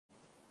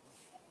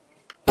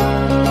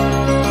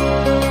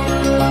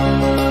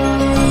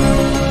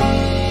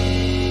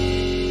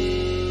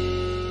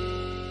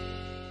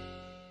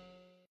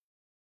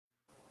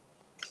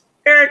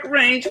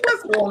Strange.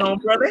 What's going on,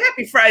 brother?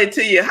 Happy Friday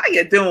to you. How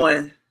you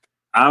doing?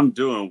 I'm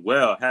doing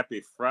well.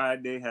 Happy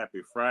Friday.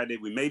 Happy Friday.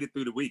 We made it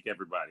through the week,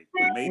 everybody.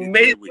 We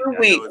made it through the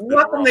week. I know it's been a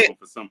rough one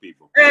for some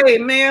people. Hey,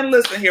 man,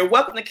 listen here.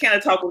 Welcome to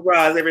Canada Talk with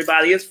Roz,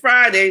 everybody. It's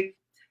Friday.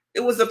 It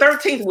was the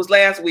 13th. It was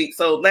last week.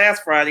 So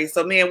last Friday.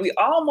 So, man, we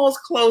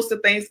almost close to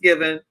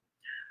Thanksgiving.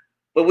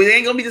 But we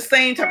ain't going to be the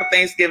same type of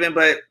Thanksgiving.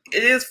 But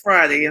it is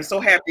Friday. And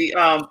so happy.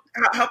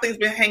 How things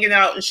been hanging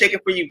out and shaking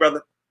for you,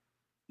 brother?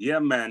 Yeah,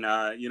 man.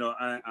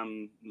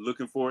 I'm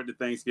looking forward to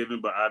Thanksgiving.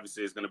 But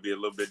obviously, it's going to be a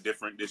little bit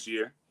different this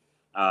year.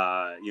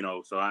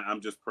 So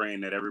I'm just praying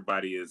that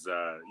everybody is,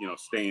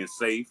 staying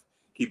safe,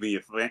 keeping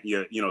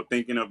your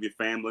thinking of your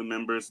family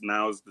members.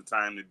 Now is the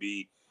time to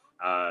be,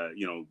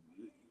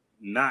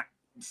 not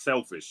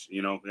selfish,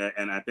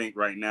 and I think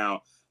right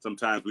now,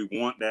 sometimes we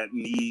want that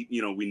need,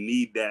 we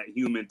need that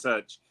human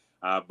touch.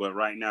 But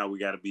right now we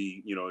got to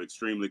be,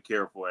 extremely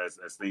careful as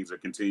things are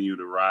continuing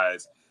to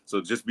rise. So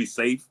just be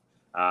safe,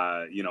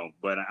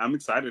 but I'm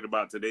excited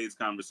about today's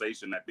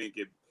conversation. I think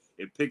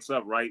it picks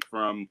up right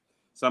from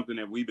something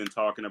that we've been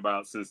talking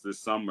about since this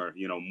summer.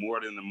 More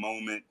than the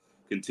moment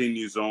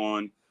continues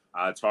on,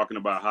 talking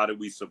about how do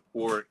we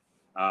support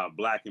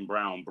Black and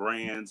brown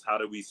brands? How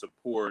do we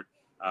support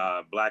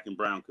Black and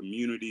brown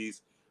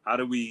communities? How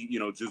do we,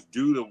 just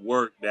do the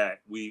work that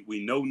we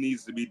know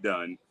needs to be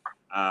done?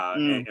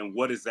 And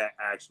what does that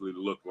actually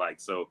look like?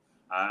 So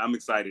I'm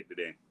excited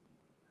today.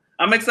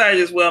 I'm excited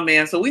as well,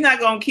 man. So we're not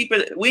going to keep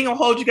it. We ain't going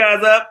to hold you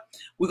guys up.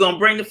 We're going to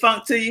bring the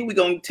funk to you. We're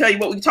going to tell you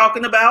what we're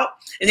talking about.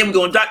 And then we're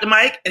going to drop the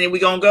mic. And then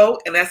we're going to go.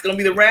 And that's going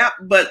to be the wrap.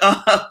 But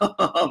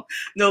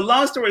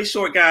long story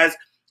short, guys,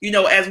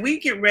 as we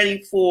get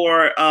ready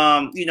for,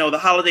 the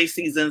holiday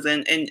seasons.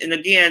 And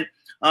again,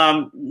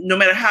 no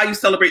matter how you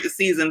celebrate the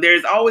season,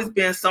 there's always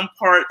been some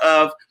part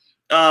of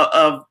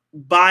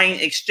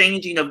buying,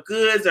 exchanging of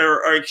goods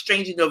or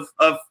exchanging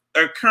of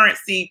or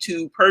currency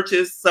to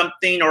purchase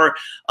something, or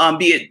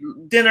be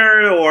it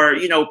dinner or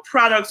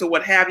products or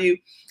what have you.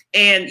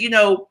 And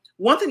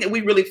one thing that we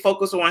really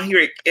focus on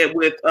here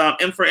with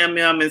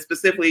M4MM, and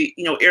specifically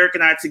Eric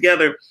and I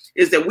together,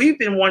 is that we've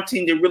been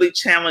wanting to really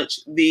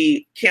challenge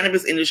the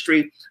cannabis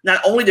industry,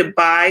 not only to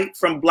buy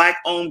from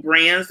Black-owned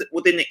brands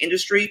within the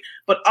industry,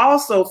 but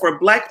also for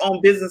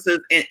Black-owned businesses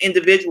and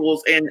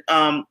individuals and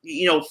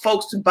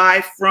folks to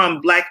buy from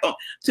Black-owned,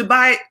 to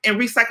buy and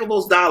recycle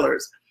those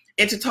dollars,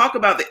 and to talk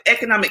about the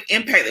economic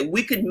impact that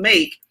we could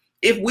make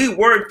if we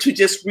were to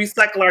just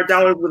recycle our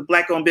dollars with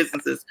Black-owned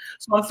businesses.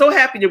 So I'm so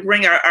happy to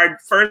bring our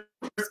first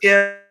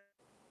guest.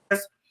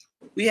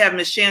 We have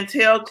Ms.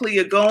 Chantel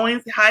Clea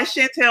Goins. Hi,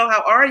 Chantel.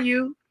 How are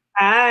you?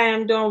 Hi,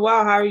 I'm doing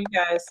well. How are you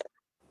guys?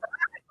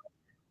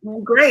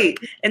 Great.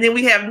 And then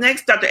we have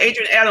next Dr.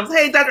 Adrian Adams.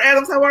 Hey, Dr.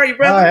 Adams, how are you,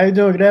 brother? Hi, how you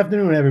doing? Good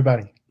afternoon,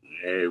 everybody.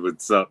 Hey,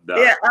 what's up, Doc?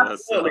 Yeah,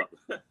 absolutely.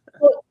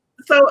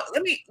 So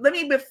let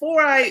me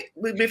before I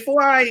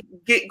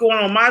get going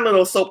on my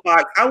little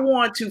soapbox, I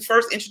want to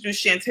first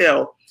introduce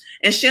Chantel.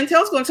 And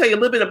Chantel's going to tell you a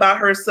little bit about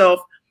herself,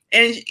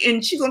 and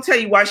she's going to tell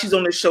you why she's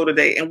on this show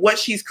today and what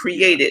she's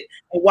created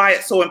and why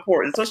it's so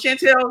important. So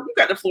Chantel, you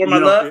got the floor, my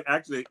love.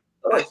 Actually,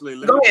 let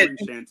me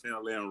bring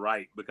Chantel in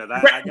right, because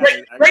I got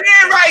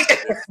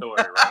this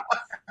story, right?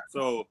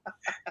 So,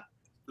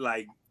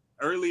 like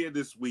earlier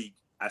this week,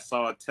 I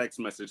saw a text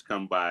message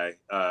come by,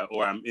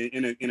 or I'm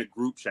in a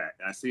group chat.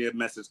 I see a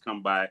message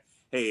come by.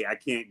 Hey, I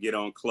can't get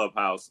on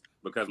Clubhouse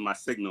because my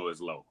signal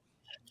is low.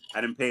 I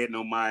didn't pay it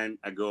no mind.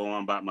 I go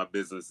on about my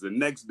business. The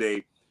next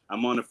day,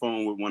 I'm on the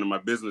phone with one of my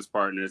business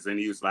partners, and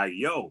he was like,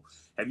 "Yo,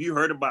 have you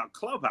heard about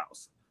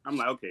Clubhouse?" I'm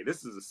like, "Okay,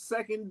 this is the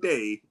second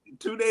day,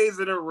 2 days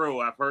in a row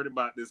I've heard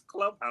about this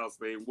Clubhouse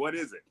thing. What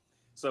is it?"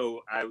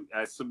 So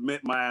I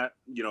submit my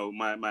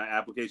my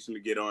application to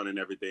get on and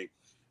everything.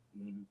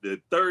 The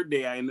third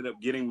day, I ended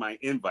up getting my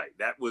invite.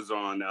 That was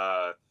on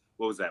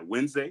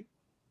Wednesday,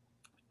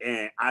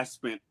 and I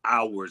spent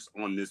hours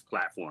on this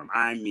platform.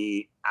 I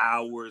mean,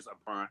 hours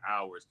upon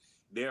hours.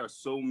 There are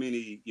so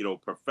many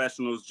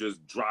professionals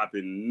just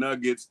dropping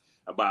nuggets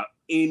about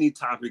any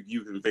topic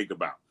you can think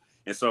about.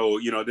 And so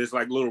there's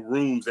like little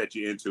rooms that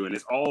you're into, and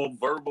it's all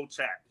verbal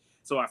chat.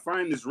 So I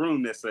find this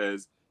room that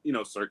says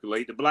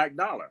circulate the Black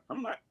dollar.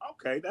 I'm like,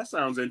 okay, that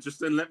sounds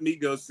interesting. Let me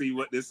go see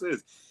what this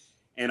is.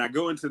 And I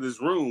go into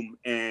this room,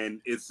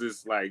 and it's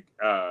just like,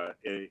 a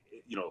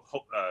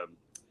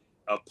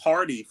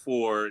party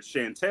for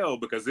Chantel,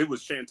 because it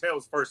was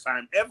Chantel's first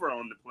time ever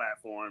on the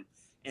platform.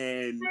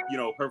 And,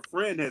 her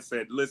friend had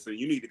said, listen,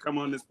 you need to come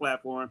on this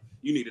platform.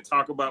 You need to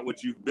talk about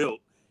what you've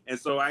built. And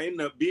so I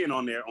ended up being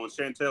on there on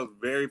Chantel's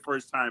very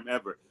first time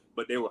ever.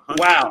 But there were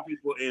hundreds of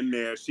people in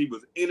there. She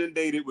was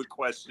inundated with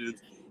questions.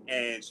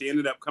 And she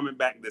ended up coming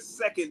back the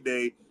second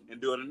day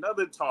and doing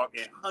another talk,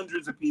 and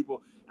hundreds of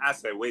people. I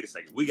said, wait a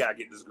second, we got to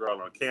get this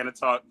girl on Canada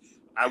Talk.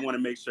 I want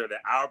to make sure that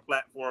our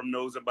platform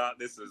knows about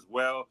this as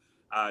well.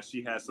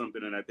 She has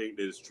something that I think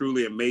that is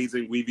truly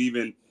amazing. We've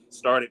even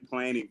started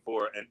planning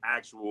for an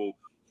actual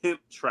hemp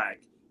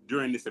track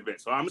during this event.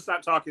 So I'm going to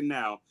stop talking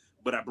now,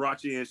 but I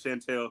brought you in,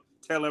 Chantel.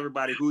 Tell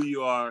everybody who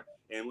you are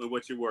and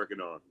what you're working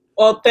on.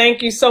 Well,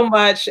 thank you so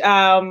much.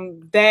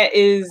 That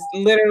is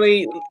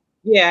literally,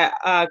 yeah,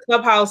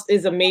 Clubhouse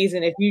is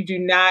amazing. If you do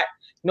not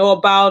know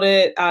about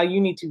it, you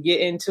need to get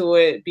into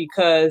it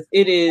because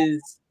it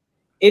is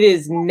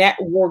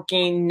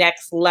networking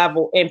next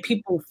level, and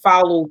people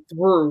follow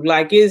through.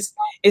 Like it's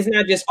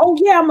not just, oh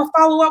yeah, I'm gonna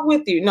follow up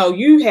with you. No,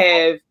 you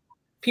have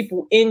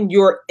people in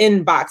your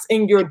inbox,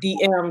 in your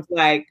DMs,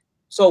 like,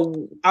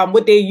 so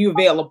what day are you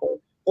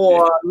available?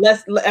 Or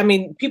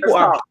people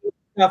are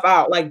stuff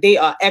out, like they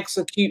are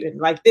executing,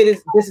 like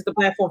this is the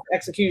platform for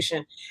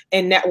execution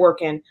and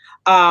networking.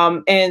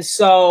 And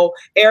so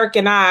Eric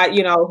and I,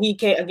 he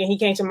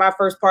came to my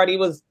first party. It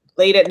was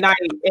late at night,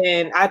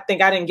 and I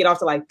think I didn't get off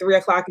till like 3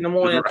 o'clock in the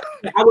morning.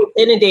 I was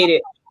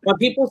inundated. When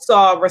people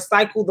saw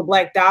Recycle the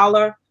Black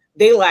Dollar,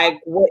 they like,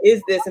 what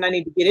is this? And I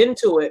need to get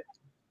into it.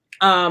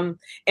 And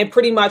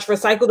pretty much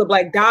Recycle the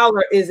Black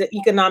Dollar is an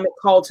economic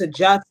call to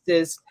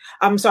justice.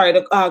 I'm sorry,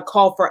 the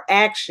call for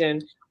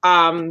action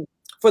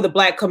for the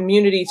Black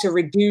community to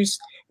reduce,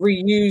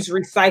 reuse,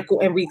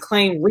 recycle, and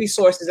reclaim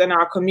resources in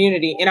our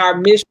community. And our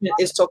mission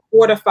is to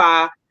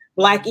fortify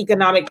Black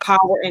economic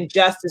power and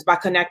justice by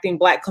connecting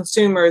Black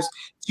consumers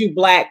to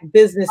Black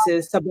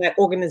businesses, to Black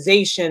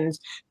organizations,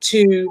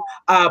 to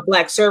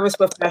Black service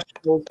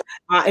professionals.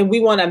 And we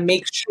want to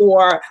make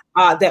sure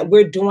that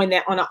we're doing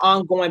that on an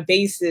ongoing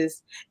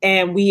basis.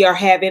 And we are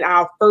having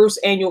our first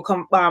annual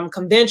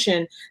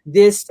convention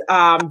this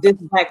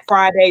Black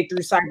Friday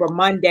through Cyber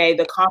Monday.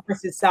 The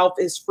conference itself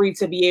is free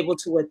to be able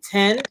to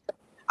attend.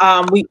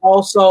 We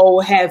also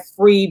have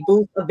free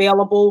booths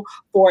available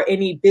for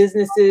any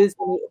businesses,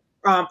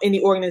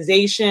 any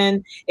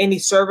organization, any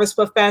service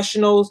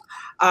professionals.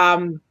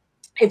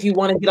 If you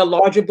want to get a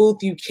larger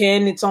booth, you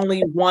can. It's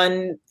only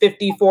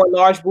 $150 for a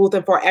large booth,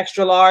 and for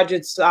extra large,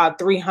 it's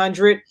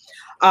 $300.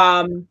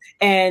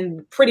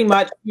 And pretty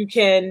much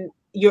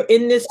you're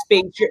in this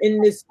space, you're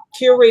in this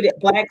curated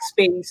Black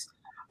space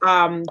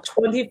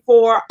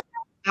 24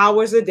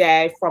 hours a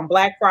day from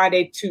Black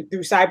Friday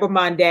through Cyber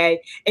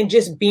Monday, and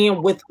just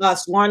being with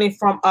us, learning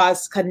from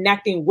us,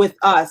 connecting with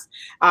us.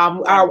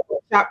 Our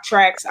workshop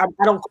tracks, I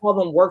don't call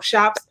them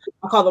workshops,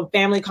 I call them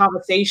family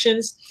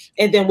conversations.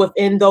 And then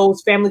within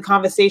those family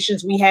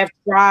conversations, we have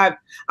tribe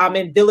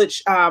and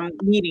village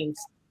meetings.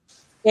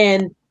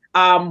 And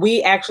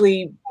we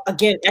actually,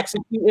 again,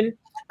 executing.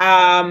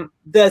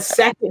 The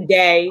second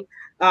day,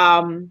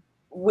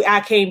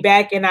 I came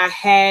back and I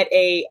had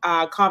a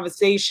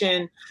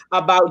conversation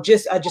about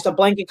just a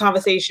blanket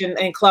conversation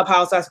in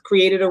Clubhouse. I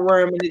created a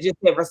room and it just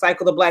said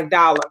Recycle the Black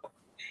Dollar.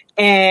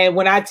 And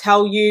when I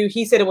tell you,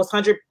 he said it was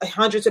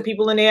hundreds of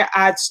people in there.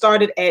 I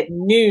started at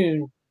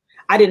noon.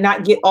 I did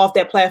not get off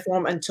that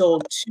platform until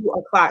 2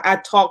 o'clock. I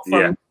talked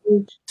from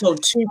noon till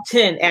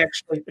 2:10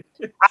 actually.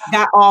 I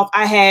got off.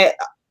 I had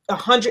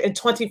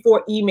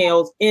 124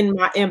 emails in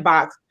my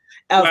inbox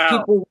of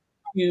people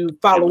to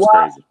follow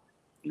up.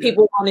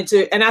 People wanted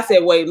to, and I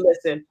said, wait,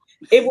 listen,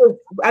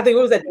 I think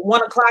it was at the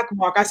 1 o'clock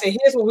mark. I said,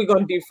 here's what we're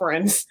going to do,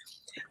 friends.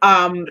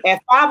 At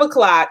 5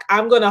 o'clock,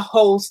 I'm going to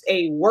host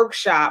a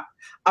workshop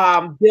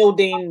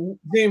building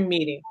Zoom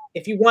meeting.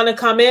 If you want to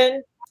come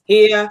in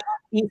here,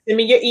 you send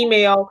me your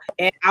email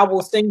and I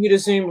will send you the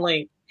Zoom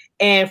link.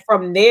 And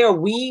from there,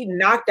 we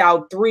knocked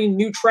out 3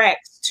 new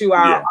tracks to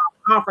our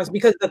conference,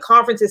 because the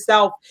conference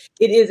itself,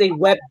 it is a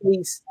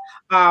web-based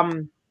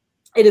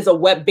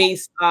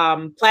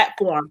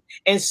platform.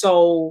 And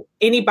so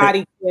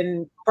anybody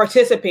can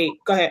participate.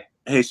 Go ahead.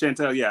 Hey,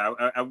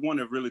 Chantel, I want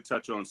to really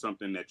touch on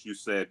something that you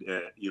said,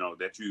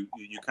 that you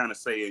kind of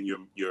say in your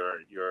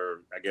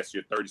I guess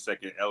your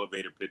 30-second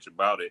elevator pitch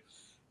about it,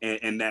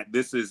 and that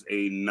this is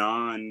a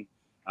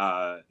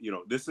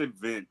this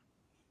event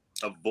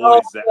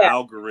avoids the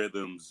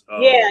algorithms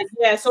of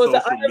so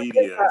social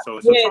media. So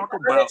talk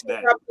about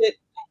that.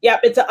 Yeah,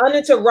 it's an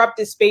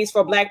uninterrupted space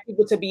for Black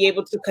people to be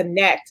able to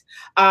connect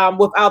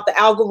without the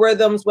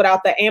algorithms,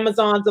 without the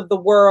Amazons of the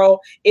world.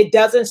 It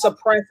doesn't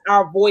suppress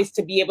our voice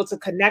to be able to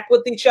connect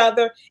with each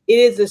other. It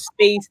is a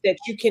space that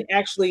you can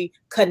actually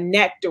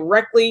connect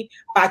directly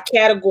by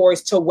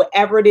categories to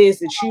whatever it is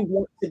that you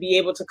want to be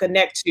able to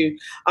connect to.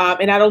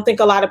 And I don't think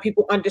a lot of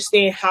people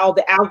understand how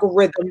the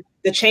algorithm,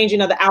 the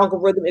changing of the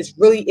algorithm is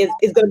going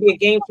to be a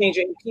game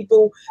changer. And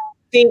people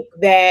think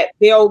that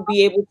they'll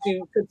be able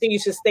to continue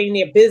to sustain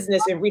their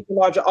business and reach a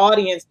larger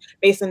audience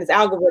based on this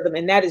algorithm,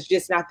 and that is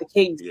just not the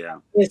case.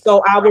 And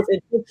so I was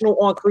intentional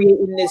on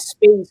creating this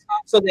space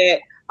so that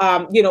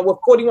with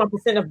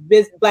 41% of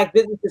Black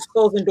businesses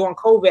closing during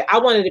COVID, I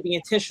wanted to be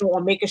intentional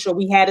on making sure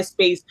we had a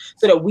space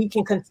so that we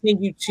can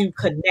continue to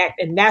connect.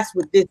 And that's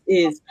what this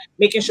is,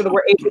 making sure that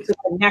we're able to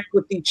connect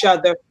with each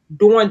other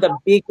during the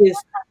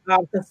biggest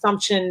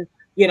consumption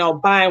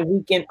buying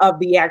weekend of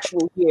the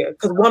actual year.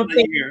 Because one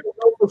thing you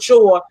know for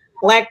sure,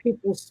 Black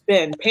people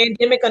spend,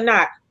 pandemic or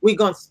not, we're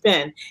going to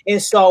spend. And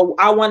so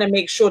I want to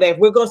make sure that if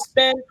we're going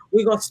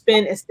to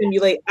spend and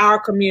stimulate our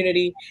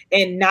community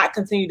and not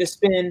continue to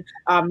spend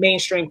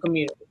mainstream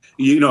community.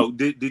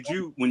 Did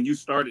you, when you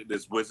started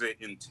this, was it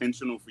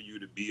intentional for you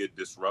to be a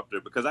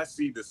disruptor? Because I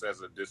see this as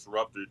a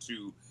disruptor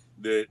to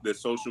the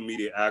social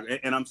media,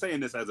 and I'm saying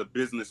this as a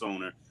business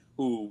owner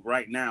who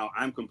right now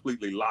I'm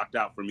completely locked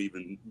out from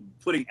even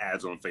putting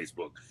ads on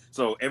Facebook.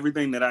 So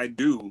everything that I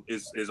do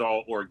is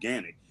all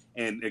organic.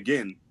 And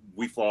again,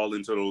 we fall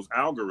into those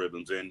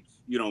algorithms, and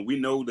we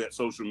know that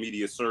social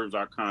media serves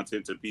our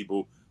content to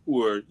people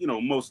who are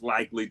most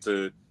likely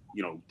to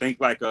think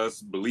like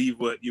us, believe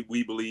what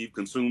we believe,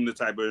 consume the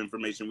type of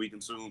information we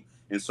consume,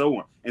 and so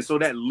on. And so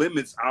that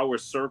limits our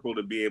circle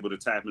to be able to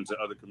tap into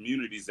other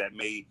communities that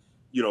may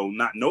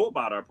not know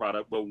about our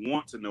product but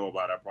want to know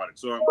about our product.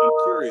 So I'm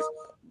curious,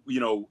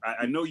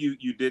 I know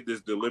you did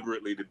this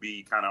deliberately to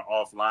be kind of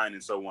offline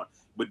and so on,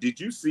 but did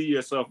you see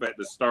yourself at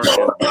the start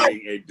as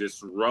being a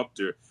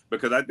disruptor?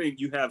 Because I think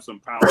you have some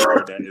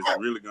power that is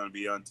really going to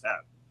be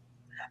untapped.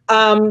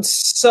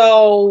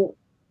 So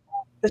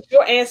the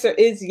short answer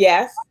is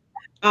yes,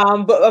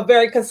 but a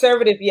very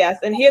conservative yes.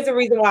 And here's the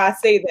reason why I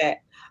say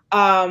that.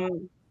 Well,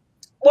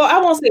 I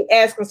won't say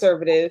as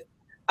conservative.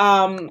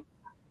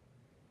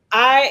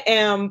 I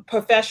am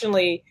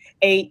professionally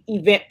a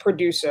event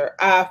producer.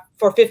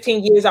 For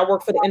 15 years, I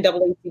worked for the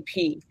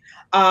NAACP.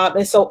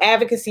 And so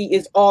advocacy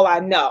is all I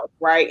know,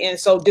 right? And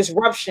so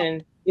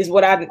disruption is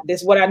what I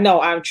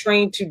know. I'm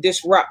trained to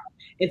disrupt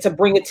and to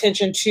bring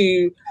attention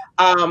to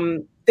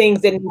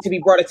things that need to be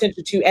brought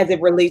attention to as it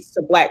relates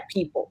to Black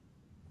people.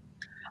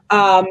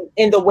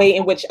 And the way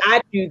in which I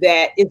do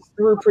that is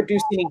through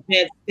producing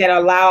events that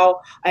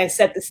allow and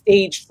set the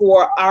stage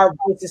for our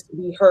voices to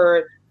be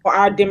heard, for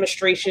our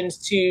demonstrations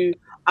to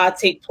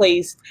take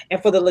place,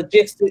 and for the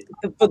logistics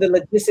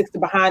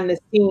behind the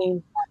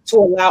scenes to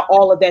allow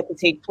all of that to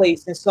take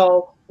place. And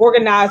so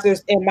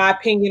organizers, in my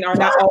opinion, are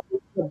not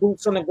always the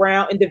boots on the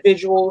ground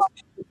individuals,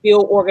 the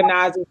field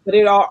organizers, but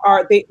we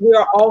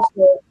are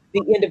also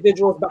the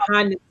individuals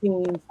behind the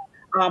scenes,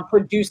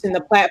 producing the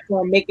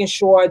platform, making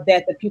sure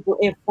that the people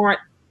in front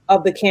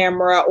of the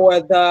camera or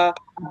the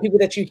people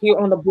that you hear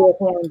on the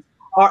bullhorns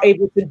are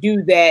able to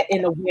do that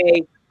in a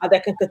way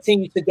that can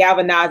continue to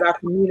galvanize our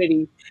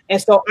community.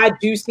 And so I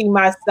do see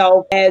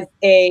myself as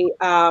a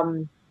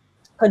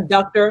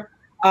conductor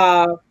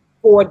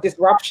for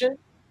disruption,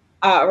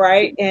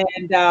 right?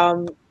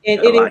 And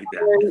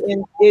it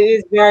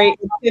is very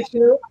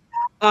intentional.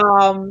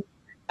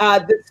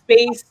 The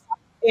space,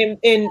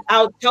 and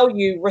I'll tell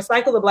you,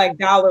 Recycle the Black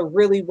Dollar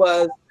really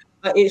was,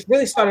 it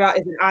really started out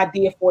as an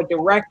idea for a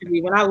directory.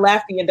 When I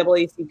left the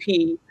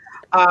NAACP,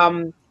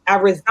 I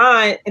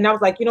resigned and I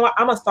was like, you know what,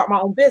 I'm gonna start my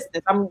own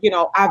business.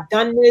 I've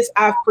done this,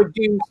 I've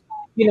produced,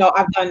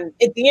 I've done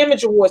the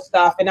Image Award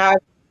stuff, and I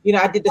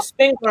did the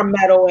Spengler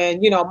Medal,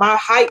 and my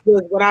height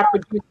was when I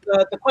produced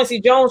the Quincy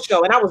Jones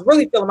show, and I was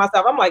really feeling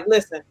myself. I'm like,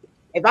 listen,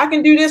 if I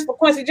can do this for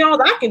Quincy Jones,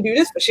 I can do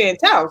this for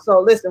Chantel. So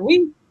listen,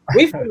 we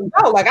feeling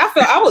out. Like I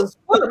felt I was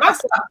feeling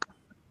myself.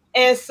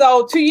 And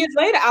so 2 years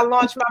later, I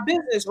launched my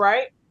business,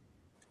 right?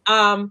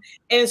 And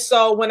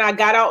so when I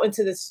got out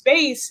into the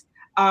space,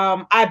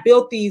 I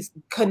built these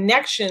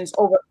connections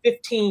over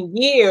 15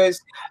 years.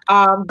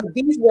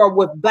 These were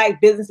with Black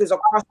businesses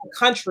across the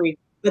country,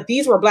 but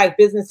these were Black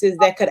businesses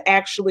that could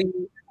actually,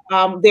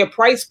 their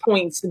price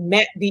points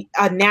met the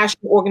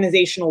national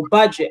organizational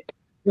budget.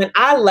 When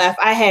I left,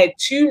 I had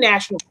 2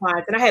 national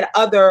clients, and I had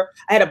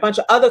a bunch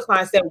of other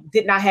clients that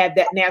did not have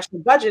that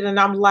national budget. And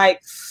I'm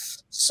like,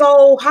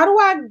 so how do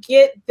I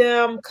get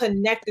them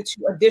connected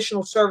to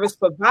additional service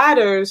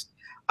providers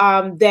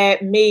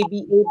that may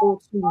be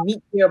able to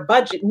meet their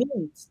budget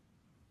needs?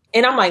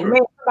 And I'm like,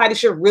 man, somebody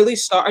should really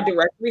start a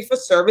directory for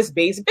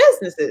service-based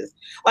businesses.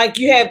 Like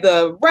you have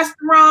the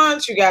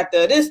restaurants, you got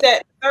the this,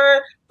 that,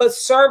 third, but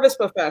service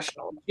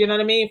professionals, you know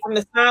what I mean? From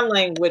the sign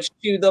language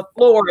to the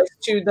florist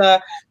to the,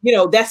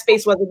 that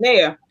space wasn't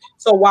there.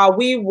 So while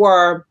we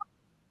were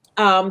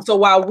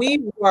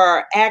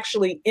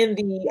actually in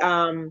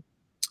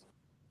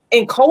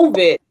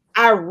COVID,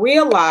 I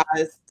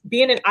realized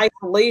being in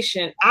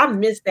isolation, I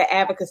missed the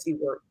advocacy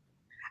work.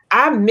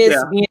 I miss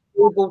being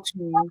able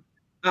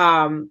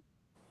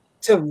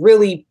to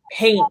really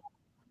paint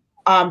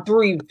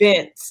through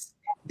events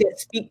that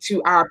speak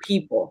to our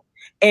people.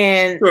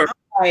 And I'm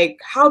like,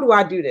 how do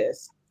I do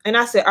this? And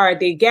I said, all right,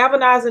 they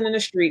galvanizing in the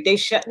street, they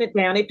shutting it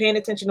down, they paying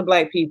attention to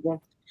Black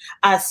people.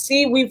 I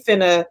see we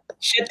finna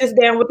shut this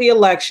down with the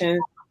election.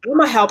 I'm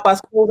gonna help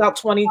us close out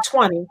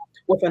 2020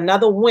 with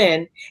another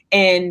win.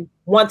 And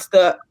once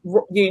the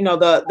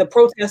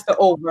protests are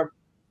over,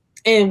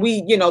 and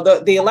we,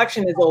 the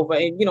election is over,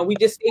 and we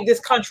just saved this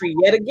country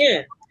yet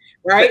again,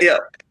 right? Yeah.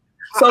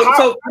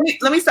 So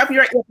let me stop you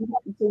right here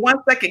for 1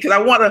 second,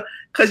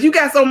 because you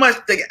got so much.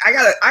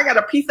 I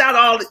gotta piece out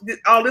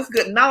all this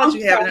good knowledge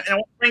you have, and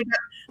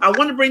I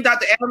want to bring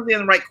Dr. Adams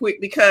in right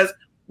quick, because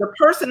the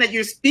person that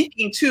you're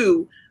speaking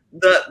to,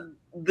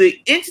 the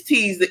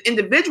entities, the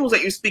individuals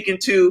that you're speaking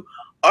to,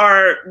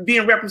 are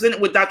being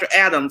represented with Dr.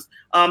 Adams,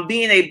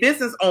 being a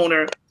business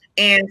owner.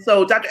 And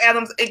so, Dr.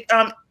 Adams,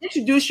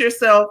 introduce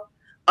yourself.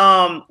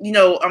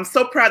 I'm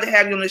so proud to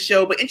have you on the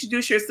show, but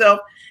introduce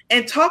yourself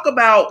and talk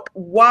about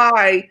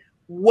why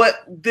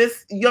what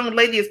this young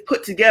lady has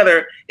put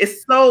together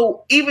is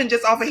so, even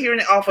just off of hearing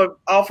it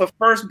off of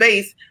First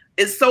Base,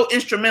 is so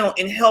instrumental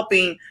in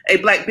helping a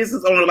Black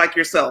business owner like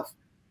yourself?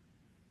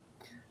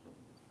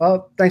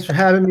 Well, thanks for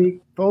having me,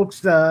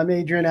 folks. I'm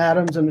Adrian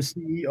Adams. I'm the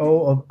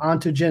CEO of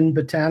Ontogen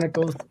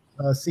Botanicals,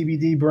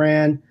 CBD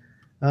brand,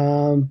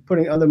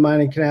 putting other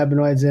mining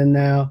cannabinoids in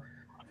now.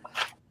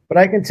 But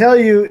I can tell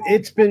you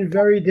it's been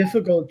very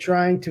difficult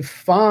trying to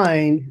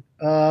find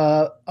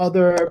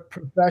other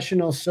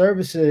professional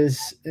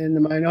services in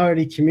the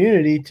minority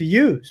community to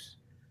use.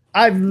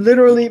 I've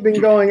literally been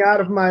going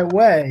out of my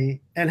way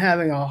and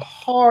having a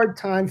hard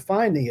time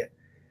finding it.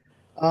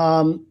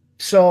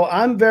 So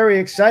I'm very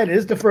excited.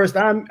 This is the first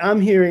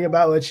I'm hearing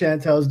about what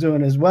Chantel's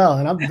doing as well,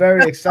 and I'm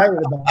very excited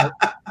about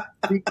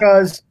it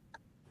because,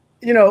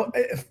 you know,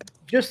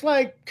 just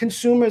like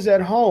consumers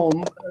at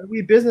home,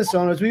 we business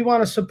owners, we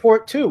want to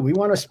support too. We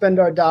want to spend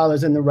our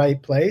dollars in the right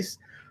place,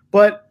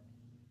 but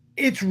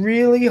it's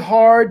really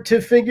hard to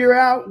figure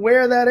out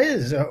where that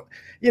is. So,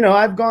 you know,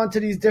 I've gone to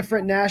these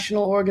different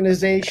national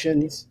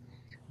organizations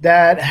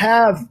that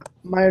have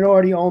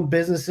minority-owned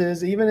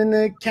businesses, even in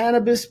the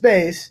cannabis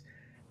space,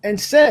 and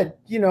said,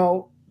 you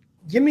know,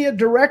 give me a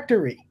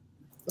directory.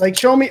 Like,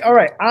 show me, all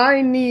right,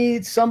 I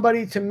need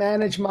somebody to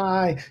manage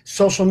my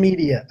social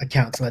media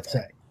accounts, let's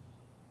say.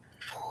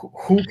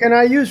 Who can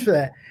I use for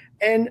that?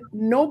 And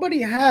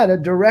nobody had a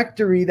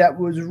directory that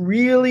was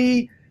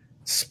really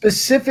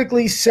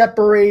specifically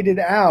separated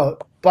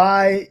out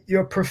by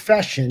your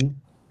profession.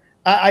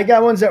 I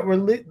got ones that were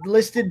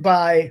listed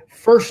by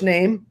first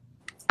name,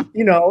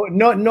 you know,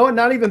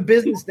 not even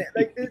business name.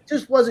 Like, it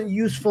just wasn't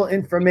useful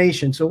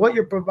information. So what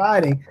you're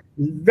providing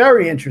is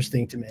very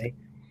interesting to me.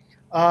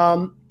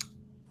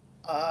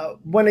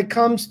 When it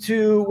comes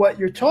to what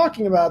you're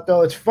talking about,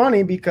 though, it's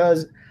funny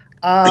because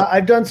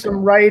I've done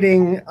some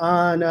writing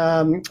on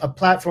a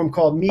platform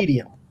called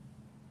Medium.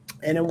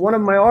 And in one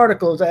of my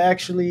articles, I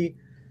actually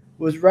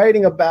was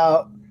writing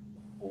about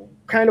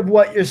kind of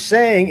what you're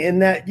saying, in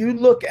that you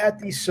look at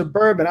the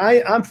suburban.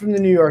 I'm from the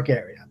New York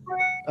area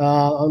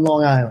on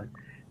Long Island.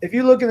 If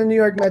you look in the New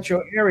York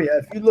metro area,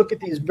 if you look at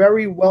these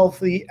very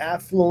wealthy,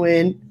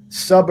 affluent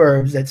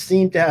suburbs that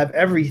seem to have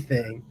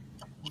everything,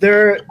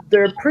 they're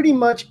pretty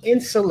much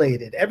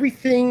insulated.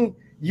 Everything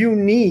you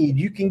need,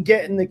 you can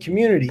get in the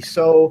community.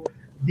 So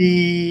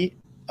the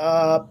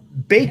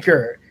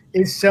baker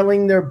is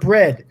selling their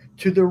bread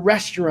to the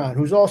restaurant,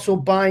 who's also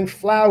buying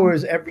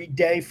flowers every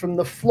day from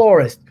the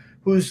florist,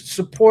 who's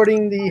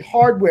supporting the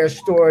hardware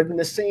store in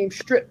the same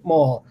strip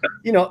mall.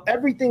 You know,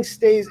 everything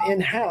stays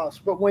in-house.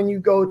 But when you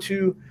go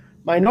to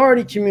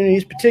minority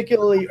communities,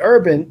 particularly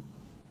urban,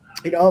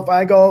 you know, if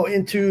I go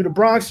into the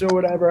Bronx or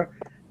whatever,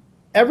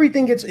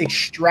 everything gets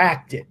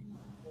extracted.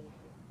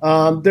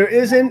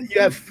 You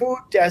have food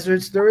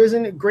deserts. There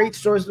isn't a great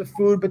source of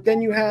food, but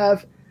then you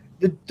have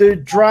the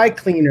dry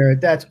cleaner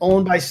that's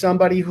owned by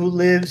somebody who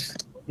lives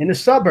in the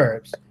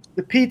suburbs,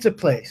 the pizza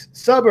place,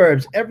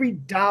 suburbs. Every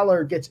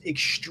dollar gets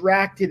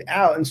extracted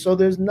out, and so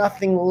there's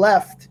nothing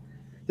left.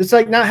 It's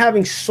like not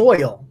having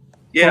soil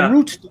for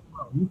roots to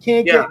grow. You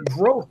can't get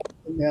growth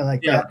in there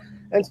like that.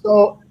 And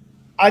so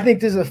I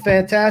think this is a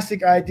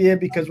fantastic idea,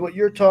 because what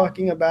you're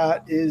talking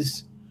about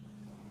is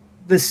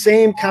the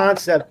same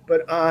concept,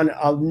 but on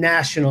a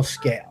national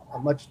scale, a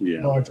much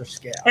larger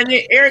scale. And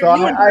Eric, so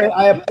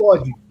I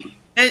applaud you.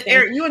 And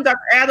Eric, you and Dr.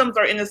 Adams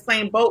are in the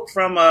same boat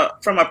from a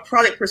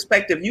product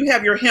perspective. You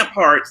have your hemp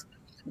hearts.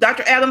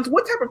 Dr. Adams,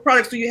 what type of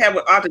products do you have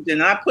with Ontogen?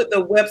 And I put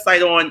the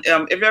website on.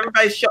 If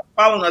everybody's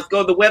following us,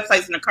 go to the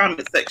websites in the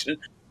comment section.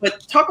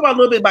 But talk about a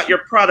little bit about your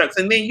products,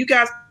 and then you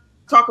guys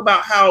talk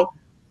about how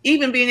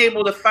even being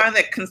able to find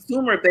that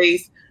consumer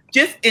base,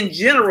 just in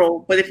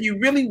general. But if you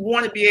really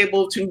want to be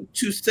able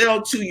to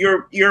sell to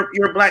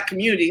your Black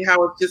community,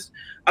 how it's just,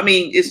 I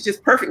mean, it's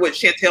just perfect what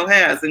Chantel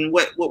has and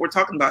what we're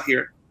talking about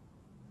here.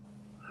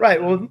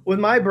 Right. Well, with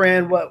my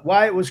brand,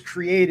 why it was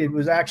created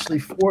was actually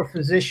for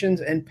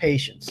physicians and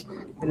patients.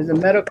 It is a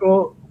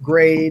medical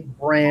grade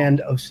brand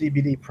of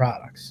CBD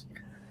products.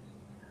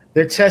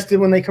 They're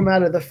tested when they come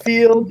out of the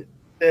field.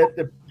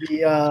 The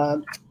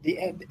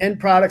end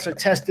products are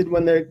tested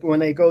when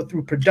they go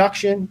through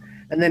production,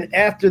 and then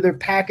after they're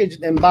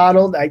packaged and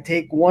bottled, I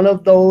take one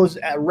of those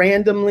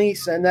randomly,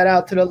 send that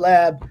out to the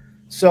lab.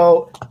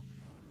 So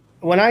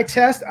when I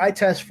test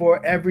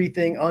for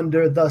everything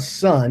under the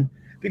sun,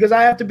 because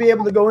I have to be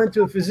able to go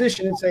into a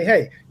physician and say,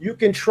 hey, you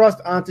can trust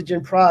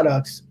Ontogen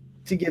products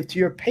to give to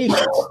your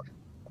patients.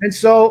 And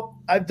so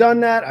I've done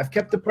that. I've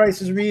kept the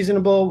prices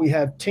reasonable. We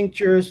have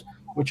tinctures,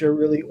 which are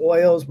really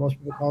oils. Most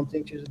people call them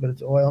tinctures, but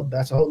it's oil.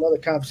 That's a whole other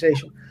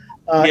conversation.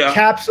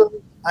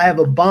 Capsules. I have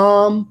a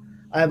balm.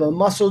 I have a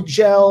muscle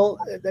gel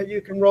that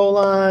you can roll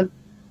on.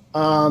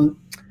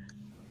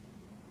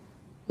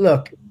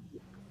 Look,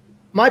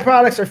 my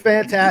products are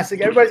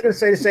fantastic. Everybody's going to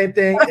say the same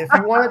thing. If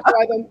you want to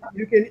try them,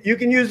 you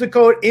can use the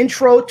code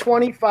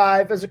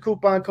INTRO25 as a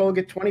coupon code,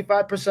 get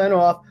 25%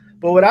 off.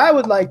 But what I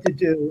would like to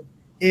do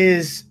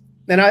is,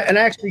 and I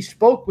actually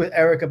spoke with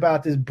Eric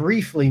about this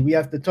briefly. We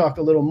have to talk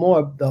a little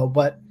more though.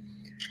 But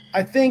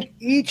I think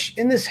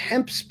in this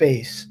hemp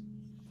space,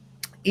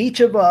 each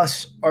of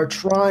us are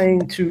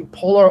trying to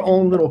pull our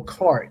own little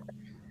cart.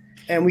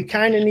 and we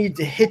kind of need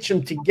to hitch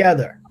them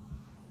together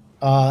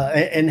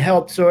and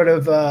help sort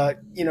of,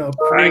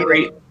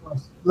 create a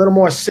little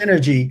more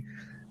synergy.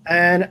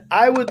 And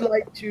I would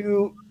like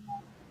to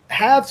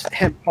have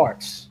hemp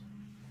parts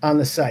on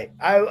the site.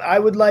 I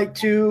would like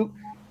to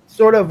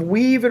sort of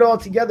weave it all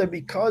together,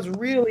 because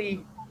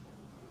really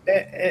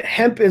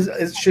hemp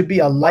should be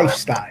a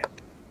lifestyle.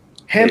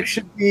 Hemp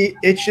should be,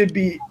 you should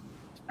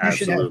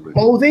have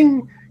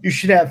clothing, you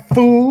should have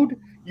food,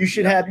 you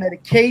should have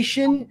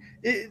medication.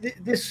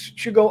 This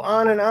should go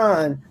on and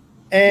on.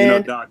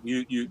 And Doc,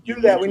 you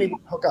do that, we need to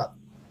hook up.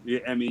 Yeah,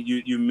 I mean,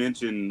 you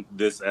mentioned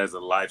this as a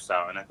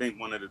lifestyle, and I think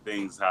one of the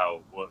things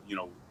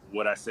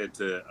what I said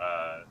to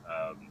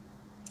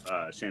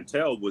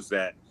Chantel was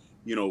that,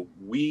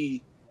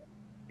 we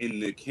in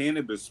the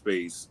cannabis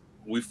space,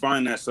 we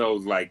find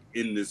ourselves like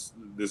in this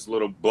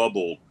little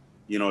bubble,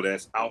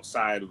 that's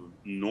outside of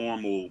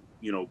normal,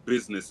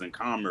 business and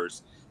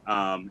commerce.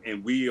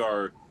 And we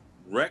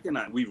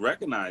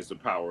recognize the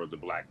power of the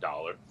black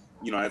dollar.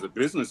 As a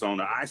business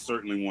owner, I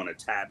certainly want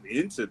to tap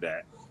into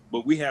that.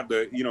 But we have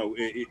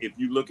if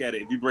you look at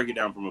it, if you break it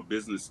down from a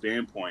business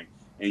standpoint,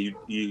 and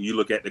you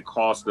look at the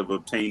cost of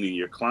obtaining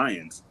your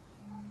clients,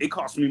 it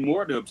costs me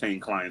more to obtain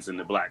clients in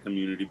the black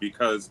community,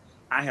 because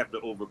I have to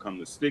overcome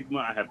the stigma.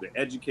 I have to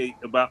educate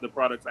about the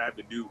products. I have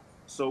to do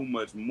so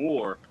much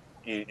more.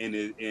 And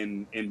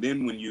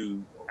then when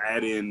you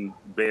add in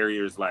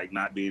barriers like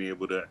not being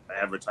able to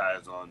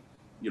advertise on,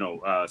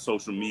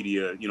 social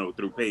media,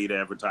 through paid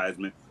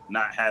advertisement,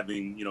 not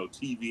having,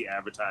 TV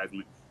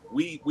advertisement,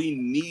 we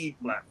need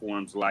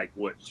platforms like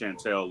what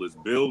Chantel is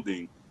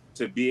building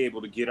to be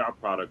able to get our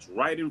products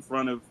right in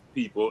front of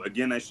people.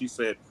 Again, as she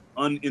said,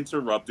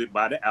 uninterrupted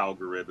by the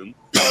algorithm,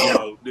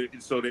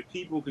 so that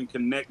people can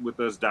connect with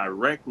us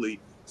directly,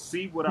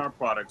 see what our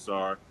products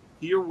are,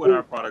 hear what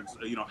our products,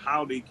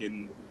 how they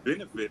can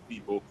benefit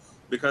people.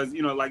 Because,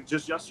 like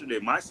just yesterday,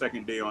 my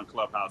second day on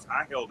Clubhouse,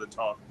 I held a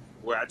talk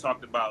where I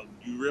talked about,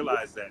 you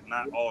realize that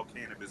not all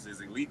cannabis is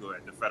illegal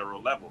at the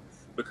federal level,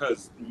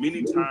 because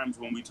many times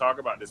when we talk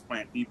about this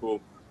plant, people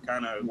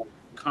kind of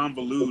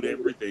convolute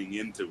everything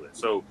into it.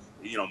 So,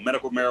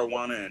 medical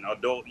marijuana and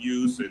adult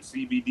use and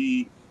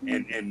CBD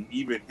and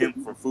even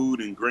hemp for food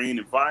and grain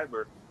and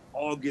fiber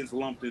all gets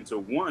lumped into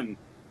one.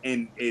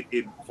 And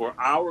it for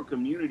our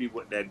community,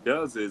 what that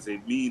does is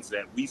it means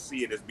that we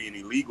see it as being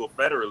illegal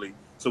federally.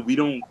 So we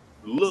don't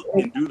look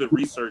and do the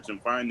research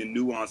and find the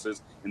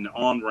nuances and the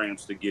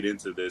on-ramps to get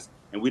into this.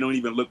 And we don't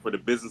even look for the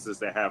businesses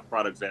that have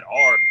products that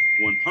are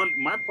 100.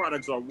 My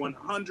products are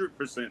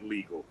 100%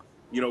 legal.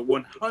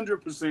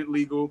 100%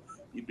 legal.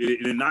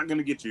 They're not going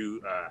to get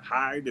you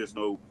high. There's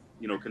no,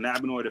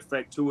 cannabinoid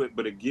effect to it.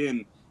 But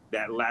again,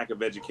 that lack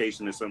of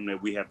education is something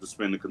that we have to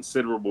spend a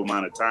considerable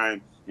amount of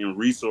time and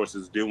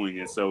resources doing.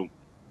 And so,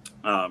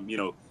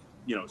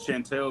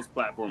 Chantel's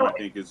platform, I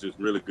think, is just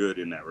really good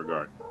in that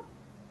regard.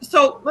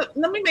 So let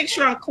me make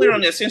sure I'm clear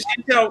on this. And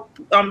Chantel,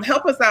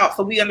 help us out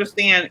so we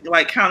understand,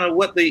 like, kind of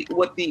what the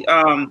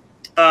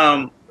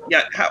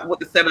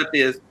setup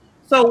is.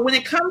 So when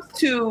it comes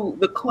to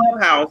the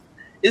Clubhouse,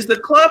 is the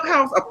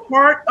Clubhouse a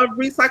part of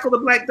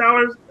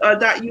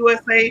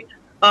RecycleTheBlackDollars.USA?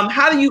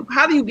 How do you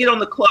get on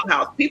the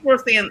Clubhouse? People are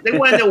saying they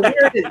want to know, where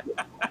is it?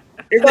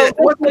 Is it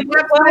what's the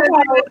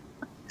website?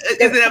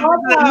 Is it a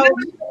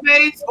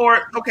space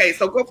or okay?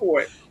 So go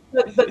for it.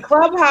 The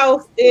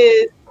Clubhouse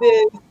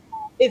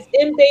it's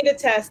in beta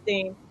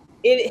testing.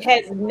 It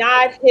has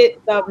not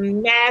hit the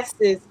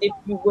masses, if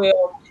you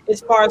will,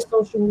 as far as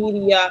social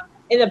media.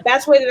 And the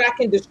best way that I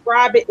can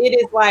describe it, it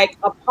is like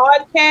a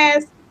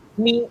podcast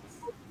meets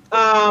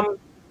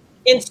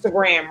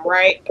Instagram,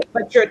 right?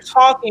 But you're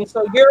talking,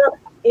 so you're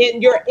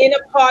in a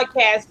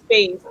podcast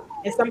space,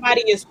 and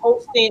somebody is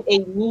hosting a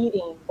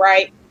meeting,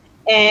 right?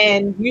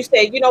 And you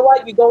say, you know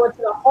what? You go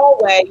into the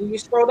hallway, and you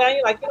scroll down.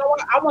 You're like, you know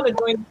what? I want to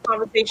join this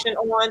conversation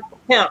on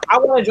hemp. I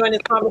want to join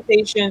this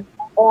conversation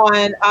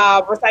on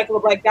Recycle the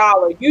Black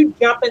Dollar. You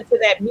jump into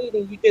that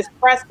meeting, you just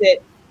press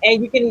it,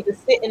 and you can either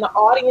sit in the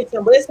audience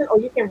and listen, or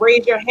you can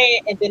raise your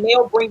hand, and then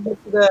they'll bring you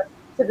to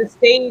the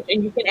stage,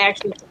 and you can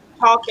actually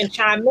talk and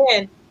chime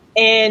in.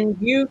 And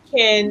you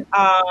can,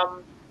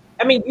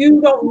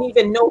 you don't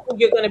even know who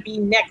you're going to be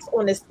next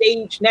on the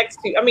stage next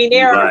to. I mean,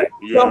 there are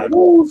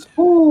the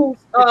who's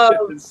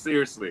of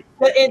seriously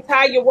the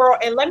entire world.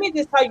 And let me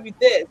just tell you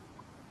this: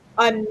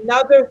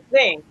 another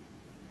thing,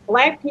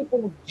 Black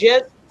people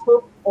just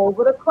took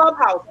over the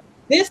Clubhouse.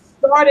 This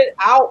started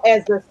out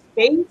as a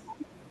space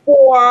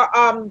for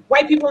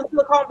white people in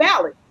Silicon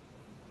Valley.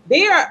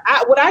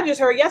 What I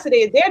just heard yesterday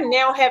is they're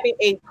now having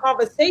a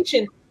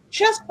conversation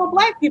just for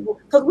Black people,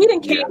 because we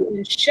didn't came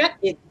and shut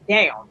it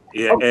down.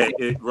 Yeah,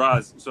 okay.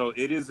 Roz, so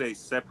it is a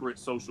separate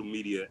social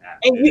media app.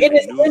 And it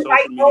is a new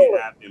social media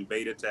app in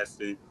beta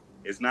testing.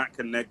 It's not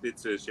connected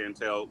to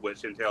what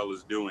Chantel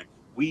is doing.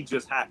 We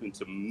just happened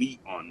to meet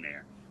on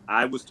there.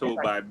 I was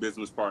told by a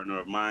business partner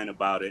of mine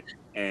about it.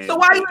 And so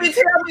why you didn't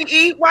tell me,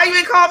 E? Why you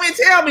didn't call me and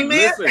tell me,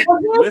 man?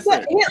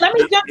 Listen, let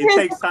me jump in. It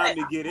takes time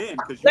to get in.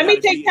 Let me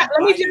jump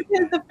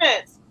in the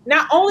fence.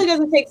 Not only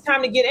does it take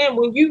time to get in,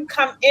 when you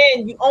come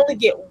in, you only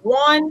get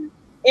one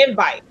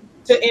invite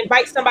to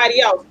invite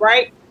somebody else,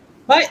 right?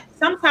 But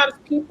sometimes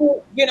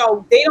people, you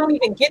know, they don't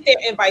even get their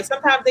invite.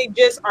 Sometimes they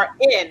just are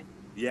in.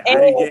 Yeah, I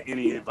didn't get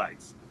any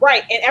invites.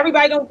 Right, and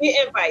everybody don't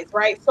get invites,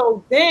 right?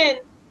 So then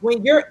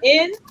when you're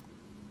in,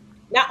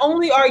 not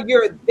only are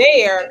you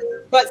there,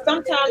 but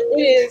sometimes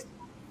it is,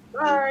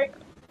 sorry,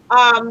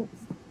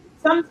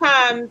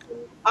 sometimes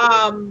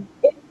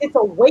it's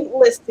a wait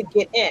list to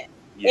get in.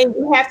 Yeah. And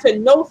you have to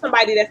know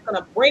somebody that's going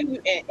to bring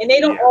you in. And they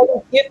don't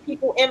always give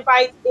people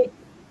invites. It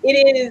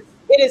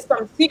is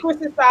some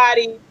secret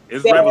society.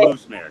 It's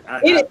revolutionary.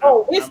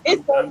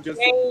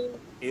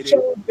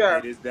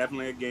 It is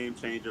definitely a game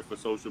changer for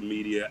social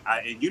media.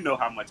 And you know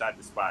how much I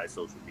despise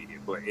social media,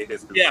 but it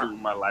has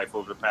consumed my life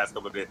over the past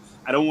couple of days.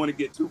 I don't want to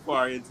get too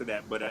far into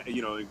that, but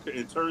you know,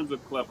 in terms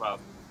of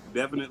Clubhouse,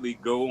 definitely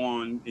go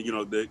on. You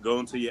know, go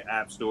into your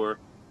app store,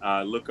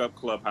 look up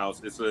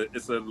Clubhouse. It's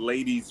a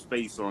lady's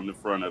face on the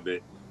front of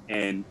it,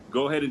 and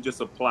go ahead and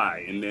just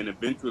apply, and then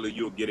eventually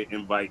you'll get an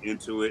invite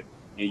into it,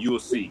 and you'll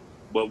see.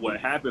 But what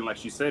happened, like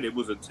she said, it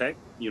was a tech,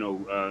 you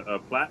know, a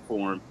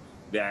platform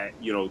that,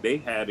 you know, they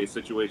had a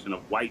situation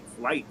of white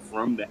flight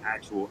from the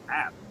actual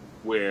app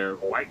where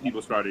white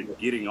people started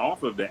getting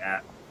off of the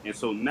app. And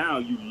so now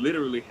you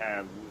literally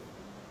have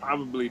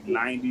probably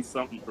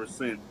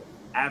 90-something%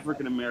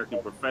 African-American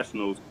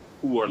professionals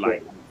who are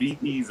like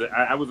VPs.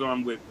 I was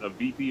on with a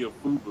VP of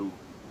FUBU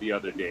the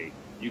other day.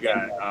 You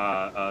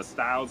got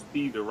Styles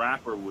P, the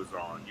rapper, was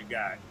on. You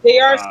got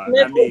J.R.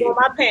 Smith was on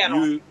my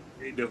panel.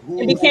 He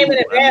became an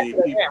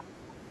ambassador.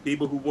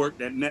 People who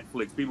worked at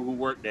Netflix, people who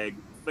worked at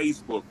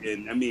Facebook,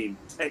 and I mean,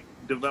 tech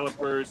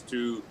developers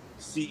to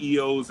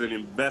CEOs and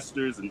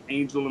investors and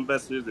angel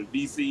investors and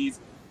VCs,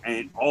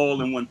 and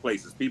all in one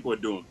place. People are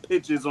doing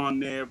pitches on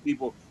there.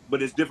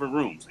 But it's different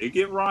rooms. It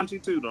get raunchy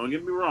too. Don't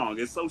get me wrong.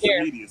 It's social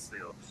media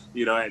still.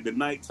 You know, at the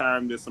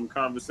nighttime, there's some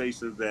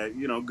conversations that,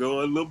 you know,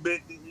 go a little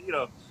bit, you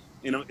know,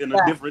 in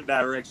a different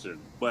direction.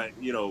 But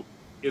you know,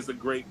 it's a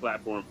great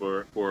platform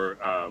for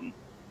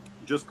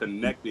just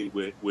connecting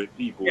with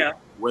people,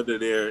 whether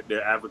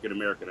they're African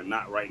American or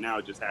not. Right now,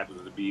 it just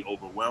happens to be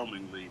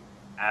overwhelmingly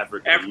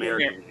African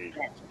American.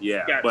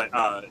 Yeah, but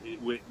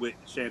with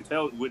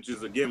Chantel, which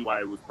is again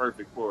why it was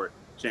perfect for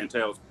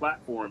Chantel's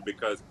platform,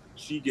 because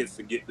she gets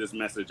to get this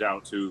message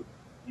out to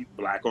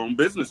Black-owned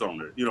business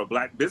owners, you know,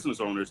 Black business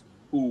owners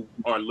who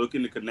are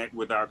looking to connect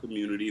with our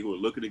community, who are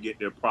looking to get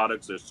their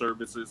products or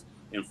services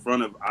in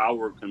front of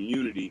our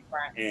community,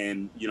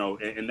 and you know,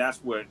 and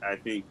that's what I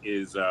think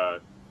is.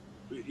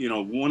 You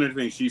know, one of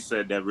the things she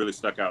said that really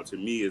stuck out to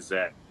me is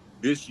that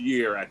this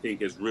year, I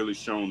think, has really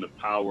shown the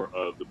power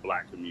of the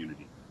Black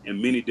community in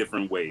many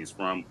different ways,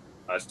 from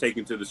us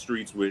taking to the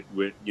streets with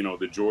you know,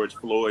 the George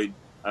Floyd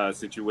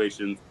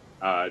situation,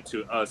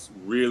 to us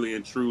really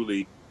and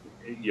truly,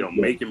 you know,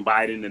 making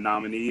Biden the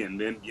nominee and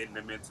then getting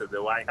him into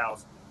the White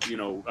House, you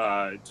know,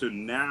 to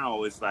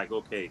now it's like,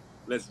 okay,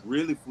 let's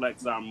really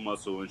flex our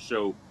muscle and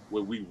show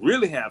where we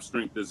really have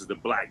strength. This is the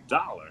Black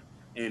dollar.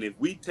 And if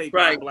we take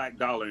our Black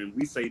dollar and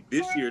we say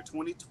this year,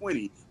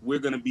 2020, we're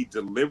going to be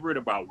deliberate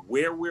about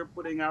where we're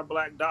putting our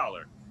Black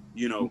dollar,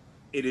 you know,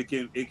 it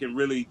can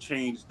really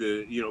change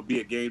the, you know, be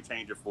a game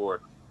changer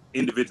for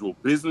individual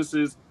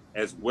businesses,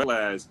 as well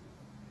as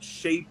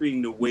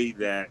shaping the way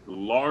that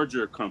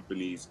larger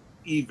companies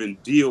even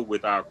deal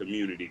with our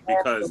community,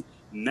 because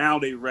now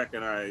they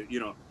recognize,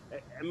 you know,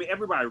 I mean,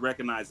 everybody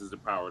recognizes the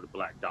power of the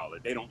Black dollar.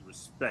 They don't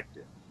respect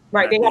it.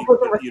 Right. They have to put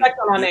some respect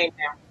on our name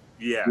now.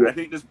 Yeah, I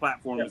think this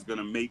platform is going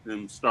to make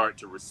them start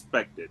to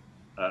respect it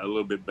a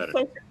little bit better.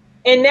 So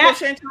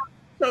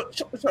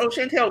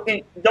Chantel,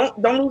 and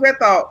don't lose that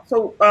thought.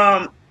 So,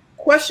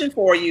 question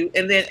for you,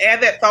 and then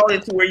add that thought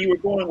into where you were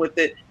going with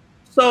it.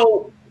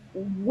 So,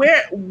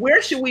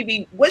 where should we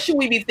be? What should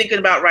we be thinking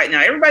about right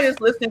now? Everybody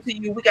is listening to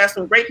you. We got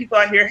some great people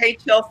out here. Hey,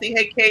 Chelsea.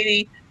 Hey,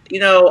 Katie.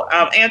 You know,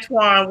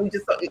 Antoine. We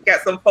just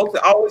got some folks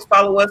that always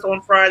follow us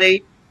on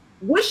Friday.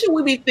 What should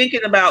we be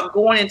thinking about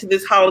going into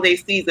this holiday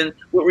season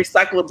with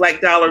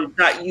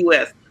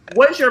recyclablackdollar.us?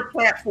 What's your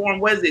platform?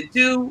 What does it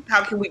do?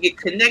 How can we get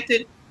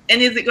connected? And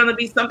is it going to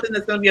be something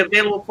that's going to be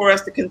available for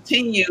us to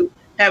continue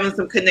having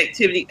some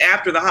connectivity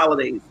after the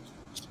holidays?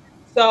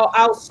 So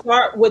I'll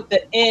start with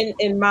the end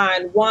in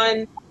mind.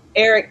 One,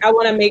 Eric, I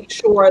want to make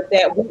sure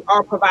that we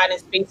are providing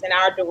space in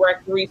our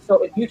directory.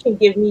 So if you can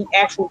give me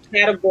actual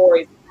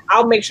categories,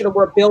 I'll make sure that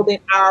we're building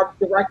our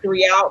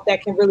directory out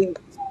that can really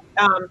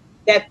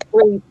that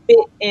really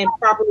fit and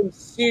properly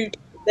suit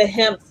the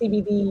hemp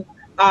CBD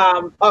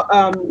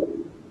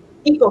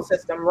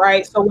ecosystem,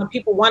 right? So when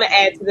people want to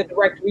add to the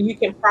directory, you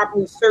can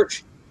properly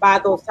search by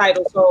those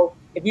titles. So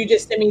if you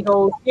just send me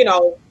those, you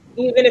know,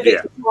 even if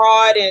it's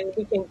broad, and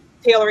we can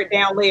tailor it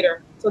down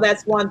later. So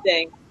that's one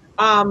thing.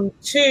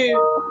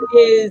 Two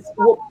is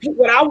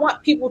what I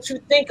want people to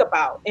think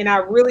about, and I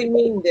really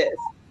mean this.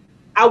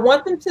 I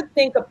want them to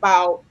think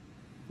about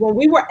when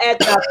we were at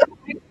the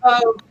peak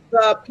of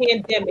the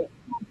pandemic,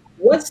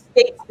 what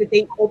states did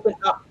they open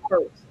up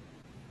first?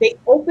 They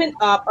opened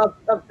up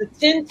of the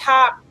 10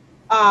 top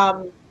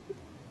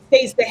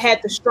states that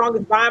had the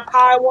strongest buying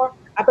power.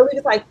 I believe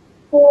it's like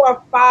 4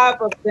 or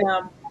 5 of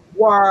them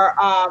were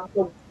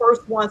the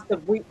first ones to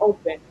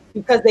reopen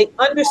because they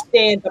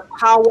understand the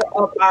power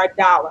of our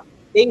dollar.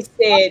 They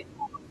said,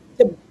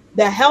 to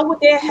the hell with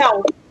their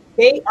health,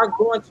 they are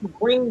going to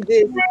bring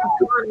this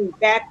economy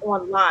back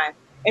online.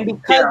 And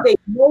because they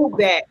know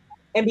that,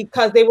 and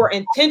because they were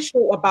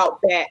intentional about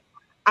that,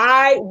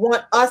 I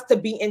want us to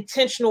be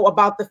intentional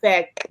about the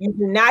fact you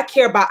do not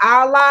care about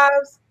our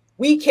lives.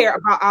 We care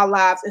about our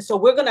lives. And so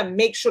we're going to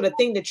make sure the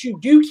thing that you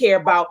do care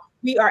about,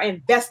 we are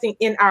investing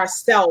in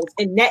ourselves.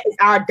 And that is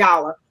our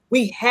dollar.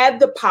 We have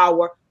the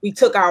power. We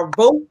took our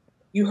vote.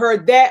 You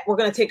heard that. We're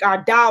going to take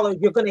our dollar.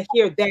 You're going to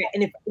hear that.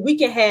 And if we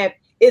can have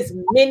as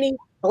many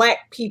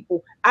Black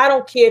people, I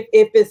don't care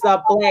if it's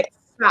a black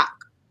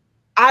sock.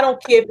 I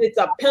don't care if it's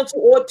a pencil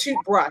or a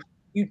toothbrush.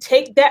 You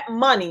take that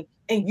money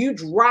and you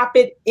drop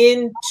it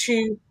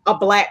into a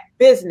Black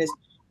business.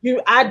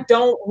 I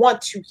don't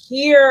want to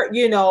hear,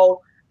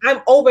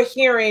 I'm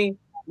overhearing,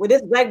 well,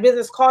 this Black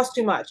business costs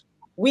too much.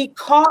 We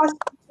cost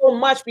so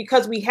much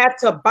because we have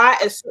to buy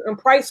a certain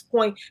price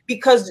point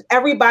because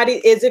everybody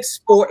is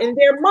exporting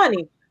their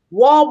money.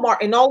 Walmart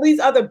and all these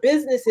other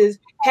businesses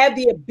have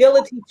the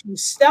ability to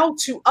sell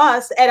to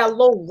us at a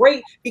low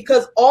rate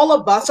because all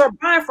of us are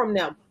buying from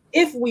them.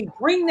 If we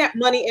bring that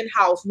money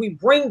in-house, we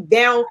bring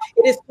down,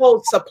 it is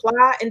called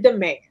supply and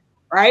demand,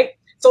 right?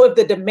 So if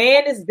the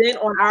demand is then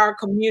on our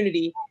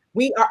community,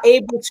 we are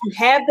able to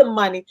have the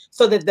money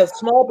so that the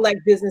small Black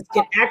business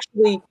can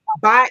actually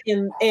buy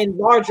in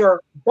larger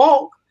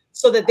bulk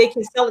so that they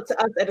can sell it to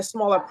us at a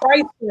smaller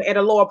price point, at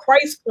a lower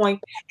price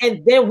point,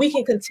 and then we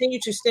can continue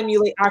to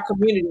stimulate our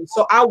community.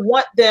 So I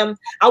want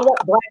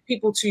Black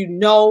people to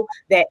know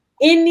that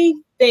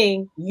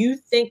anything you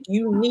think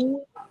you need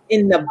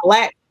in the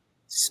Black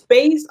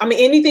space,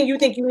 anything you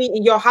think you need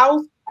in your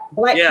house,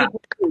 Black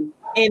people do.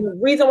 And the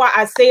reason why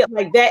I say it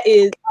like that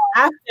is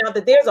I found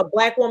that there's a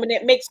Black woman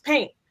that makes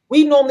paint.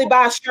 We normally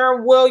buy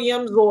Sherwin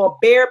Williams or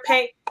Behr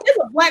paint. There's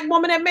a Black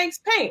woman that makes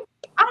paint.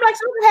 I'm like,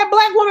 so I have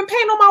Black woman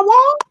paint on my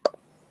wall?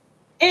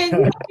 And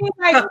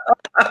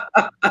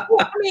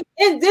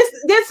and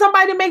there's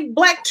somebody that makes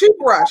Black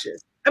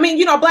toothbrushes.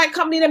 Black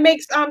company that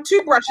makes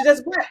toothbrushes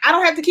that's Black. I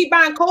don't have to keep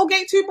buying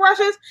Colgate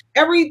toothbrushes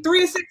every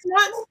 3 to 6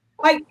 months.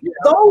 Like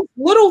those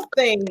little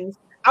things,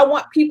 I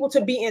want people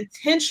to be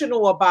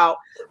intentional about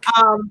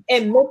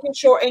and making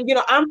sure. And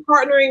I'm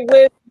partnering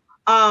with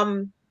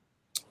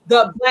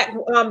the Black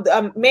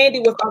Mandy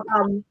with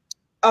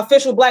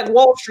Official Black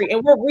Wall Street,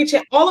 and we're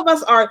reaching. All of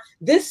us are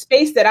this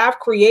space that I've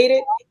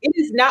created. It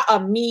is not a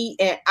me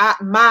and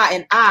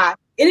I.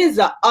 It is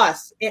a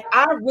us, and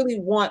I really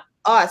want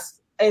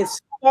us, as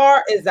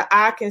far as the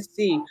eye can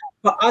see,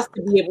 for us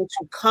to be able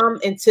to come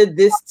into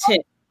this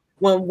tent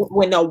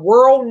when the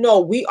world know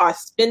we are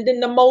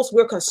spending the most,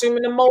 we're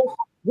consuming the most.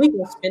 We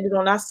can spend it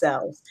on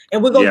ourselves,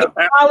 and we're gonna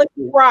get quality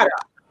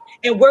product.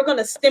 And we're going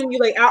to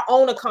stimulate our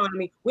own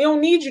economy. We don't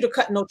need you to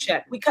cut no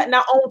check. We cutting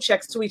our own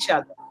checks to each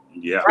other.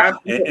 Yeah. Right?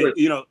 And,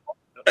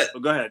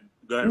 go ahead.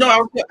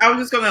 No, I was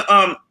just going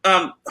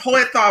to hold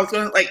that thought. I was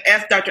going to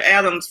ask Dr.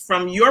 Adams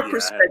from your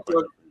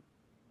perspective,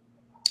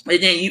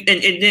 and then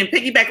then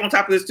piggyback on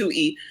top of this too,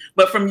 E.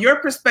 But from your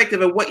perspective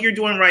of what you're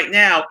doing right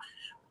now,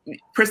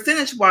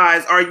 percentage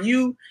wise,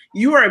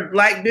 you are a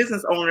Black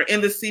business owner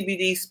in the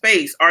CBD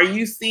space. Are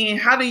you seeing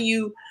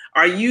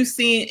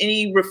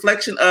any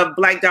reflection of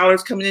Black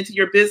dollars coming into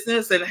your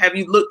business? And have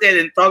you looked at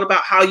and thought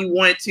about how you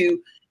wanted to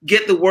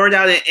get the word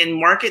out and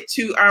market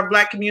to our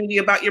Black community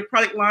about your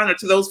product line, or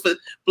to those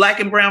Black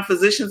and brown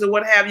physicians or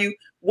what have you?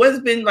 What has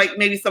been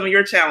maybe some of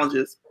your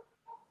challenges?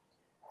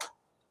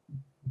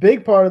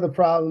 Big part of the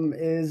problem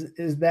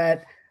is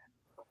that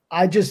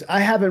I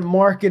haven't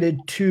marketed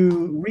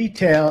to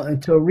retail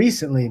until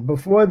recently.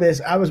 Before this,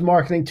 I was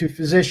marketing to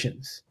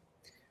physicians,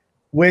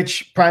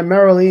 which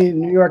primarily in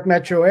New York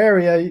metro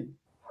area,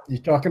 you're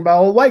talking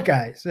about old white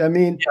guys.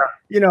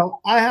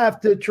 I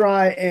have to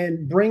try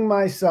and bring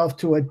myself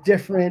to a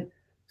different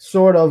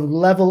sort of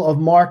level of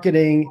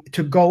marketing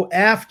to go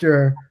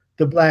after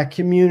the Black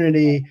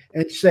community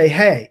and say,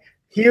 hey,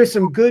 here's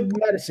some good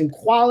medicine,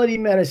 quality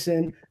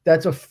medicine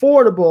that's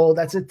affordable,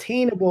 that's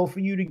attainable for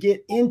you to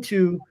get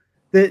into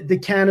the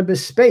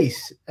cannabis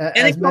space. And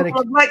it's a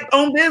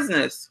Black-owned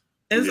business.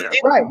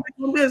 Right.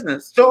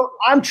 Business. So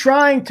I've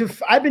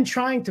been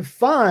trying to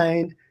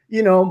find,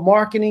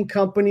 marketing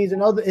companies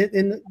and other,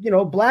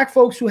 Black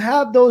folks who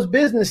have those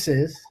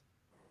businesses,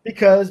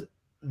 because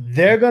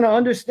they're going to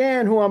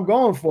understand who I'm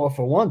going for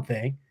one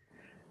thing.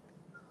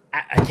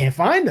 I can't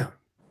find them.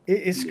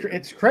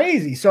 It's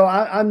crazy. So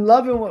I'm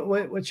loving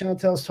what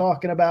Chantel's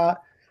talking about.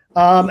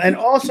 And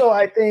also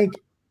I think,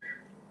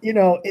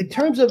 in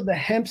terms of the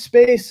hemp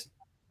space,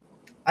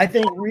 I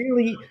think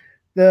really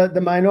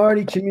the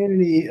minority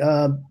community,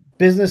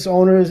 business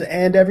owners,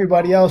 and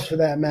everybody else for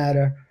that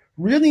matter,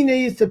 really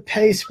needs to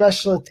pay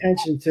special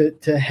attention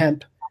to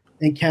hemp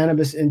and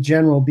cannabis in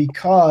general,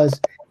 because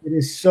it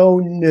is so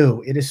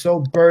new. It is so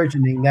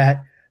burgeoning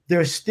that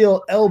there's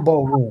still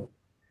elbow room.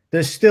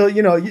 There's still,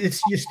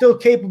 you're still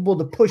capable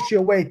to push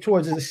your way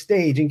towards the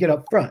stage and get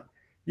up front.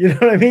 You know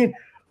what I mean?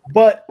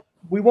 But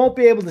we won't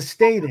be able to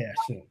stay there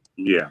soon.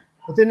 Yeah.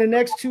 Within the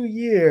next 2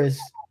 years,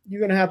 you're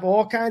going to have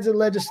all kinds of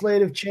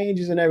legislative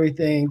changes and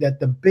everything that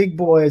the big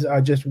boys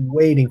are just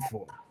waiting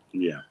for.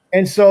 Yeah.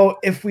 And so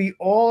if we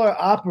all are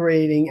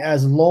operating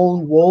as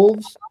lone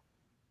wolves,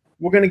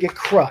 we're going to get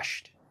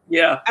crushed.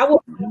 Yeah.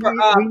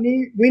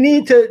 We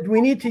need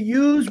to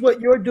use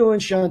what you're doing,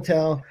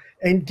 Chantel,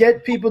 and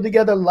get people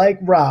together like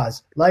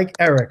Roz, like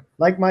Eric,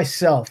 like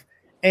myself.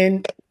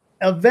 And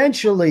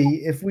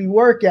eventually, if we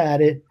work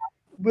at it,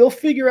 we'll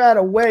figure out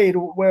a way to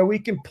where we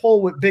can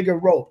pull with bigger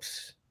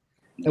ropes.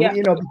 And Yeah.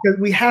 because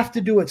we have to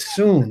do it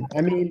soon.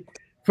 I mean,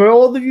 for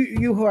all of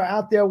you who are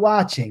out there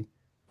watching,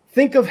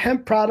 think of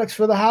hemp products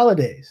for the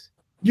holidays.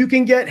 You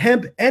can get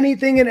hemp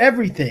anything and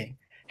everything.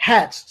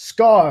 Hats,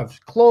 scarves,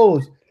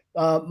 clothes,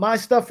 my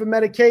stuff for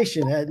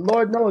medication.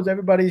 Lord knows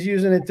everybody's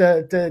using it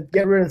to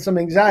get rid of some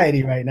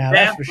anxiety right now.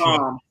 That's for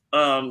sure.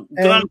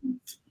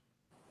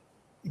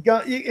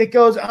 It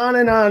goes on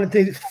and on.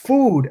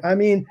 Food. I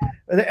mean,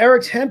 the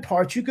Eric's hemp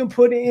parts, you can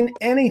put in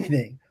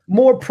anything.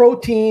 More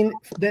protein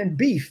than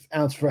beef,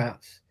 ounce for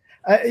ounce.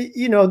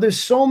 There's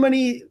so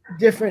many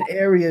different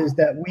areas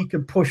that we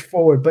could push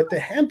forward, but the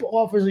hemp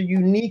offers a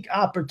unique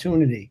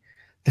opportunity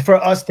for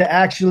us to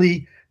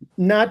actually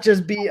not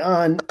just be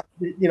on,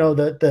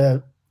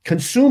 the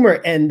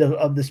consumer end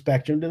of the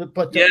spectrum,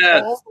 but all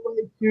the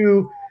way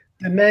to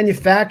the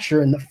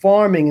manufacturer and the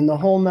farming and the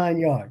whole 9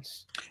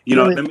 yards.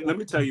 Let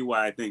me tell you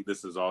why I think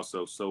this is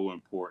also so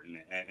important,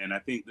 and I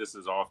think this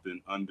is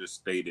often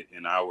understated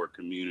in our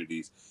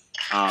communities.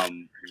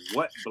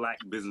 What Black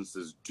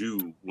businesses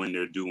do when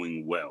they're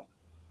doing well,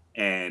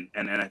 and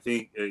I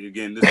think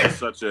again this is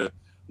such a,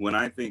 when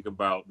I think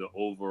about the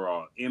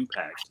overall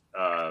impact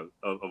of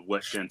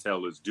what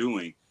Chantel is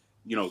doing,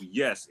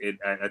 yes,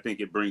 I think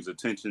it brings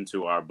attention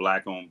to our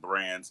Black-owned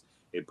brands.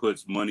 It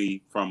puts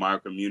money from our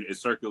community. It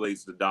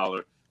circulates the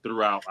dollar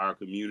throughout our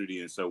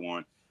community and so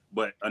on.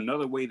 But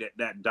another way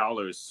that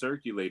dollar is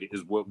circulated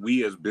is what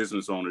we as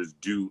business owners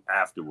do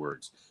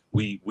afterwards.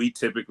 We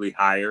typically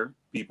hire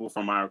people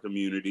from our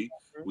community.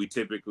 We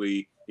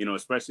typically,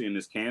 especially in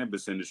this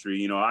cannabis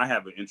industry, I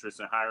have an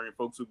interest in hiring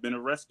folks who've been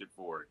arrested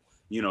for it.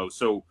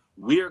 So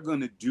we're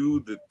going to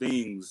do the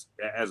things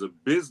as a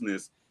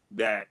business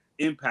that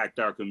impact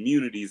our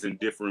communities in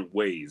different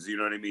ways. You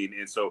know what I mean?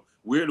 And so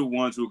we're the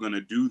ones who are going to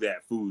do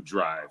that food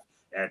drive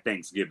at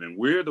Thanksgiving.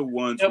 We're the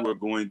ones who are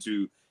going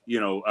to,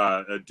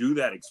 do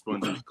that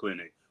expungement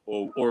clinic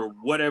or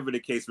whatever the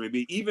case may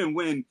be, even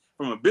when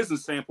from a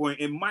business standpoint,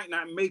 it might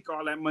not make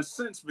all that much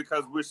sense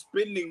because we're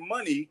spending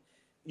money,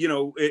 in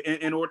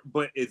order,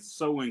 but it's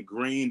so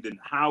ingrained in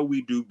how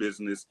we do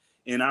business,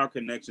 in our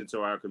connection to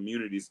our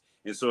communities.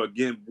 And so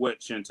again, what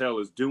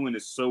Chantel is doing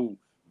is so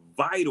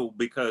vital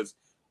because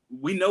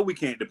we know we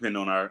can't depend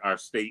on our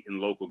state and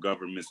local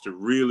governments to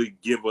really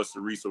give us the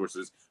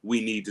resources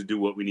we need to do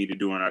what we need to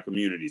do in our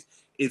communities.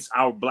 It's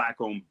our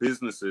Black-owned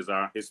businesses,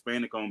 our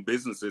Hispanic-owned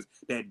businesses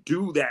that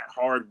do that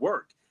hard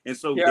work. And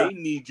so they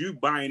need you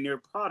buying their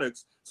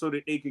products so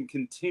that they can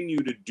continue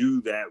to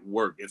do that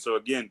work. And so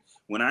again,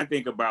 when I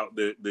think about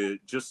the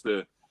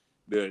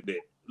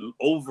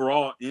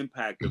overall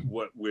impact of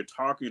what we're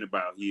talking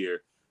about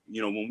here,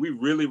 when we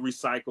really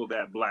recycle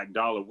that Black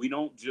dollar, we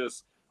don't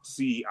just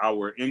see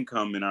our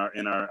income and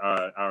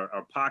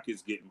our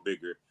pockets getting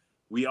bigger.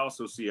 We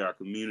also see our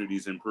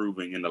communities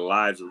improving and the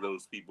lives of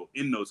those people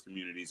in those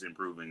communities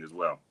improving as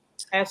well.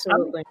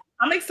 Absolutely.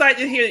 I'm excited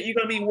to hear that you're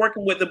going to be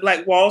working with the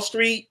Black Wall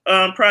Street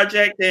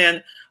project.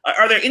 And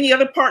are there any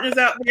other partners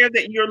out there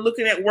that you're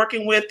looking at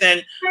working with?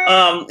 And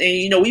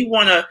we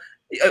want to,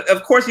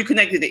 of course, you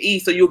connected to E,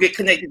 so you'll get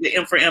connected to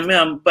M for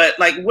MM. But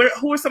like,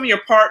 who are some of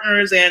your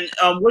partners, and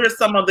what are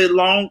some of the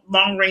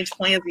long range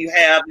plans you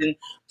have, and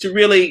to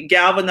really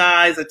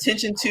galvanize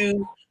attention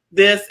to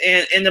this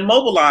and to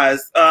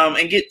mobilize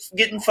and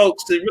getting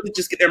folks to really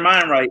just get their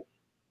mind right?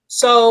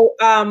 So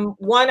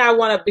one, I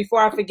want to,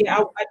 before I forget,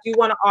 I do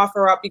want to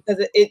offer up,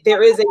 because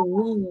there is a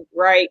need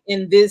right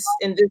in this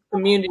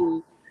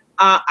community.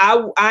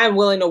 I am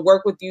willing to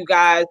work with you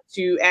guys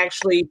to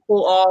actually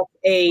pull off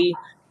a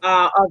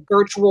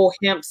virtual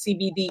hemp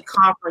CBD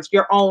conference,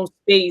 your own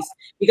space,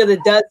 because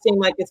it does seem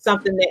like it's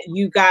something that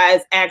you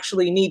guys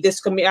actually need. This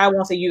community, I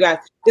won't say you guys,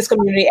 this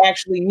community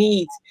actually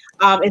needs,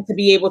 and to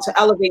be able to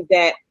elevate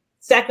that.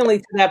 Secondly,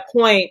 to that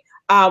point,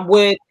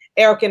 what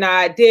Eric and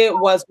I did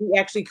was we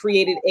actually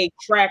created a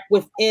track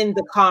within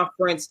the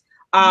conference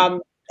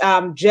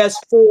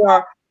just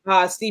for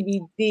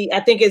CBD. I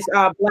think it's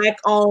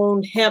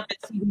Black-owned hemp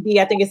CBD.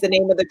 I think it's the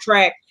name of the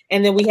track.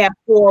 And then we have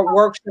 4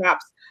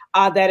 workshops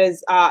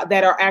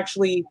that are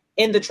actually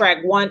in the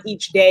track, one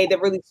each day,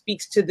 that really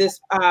speaks to this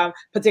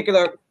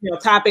particular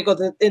topic or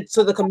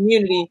to the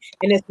community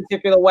in this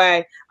particular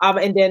way.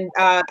 And then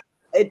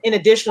in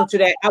addition to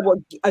that, I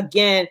would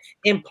again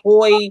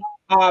employ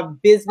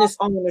business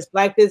owners,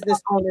 Black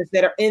business owners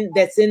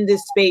that's in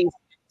this space,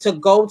 to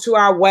go to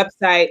our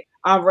website,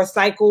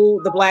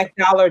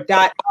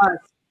 recycletheblackdollar.us.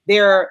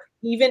 There,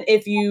 even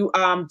if you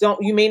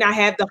you may not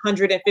have the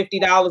 $150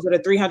 or the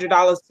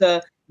 $300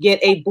 to get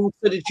a booth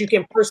so that you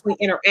can personally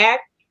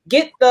interact,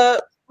 get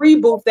the free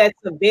booth that's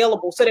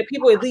available so that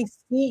people at least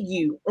see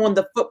you on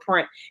the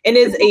footprint. And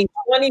it's a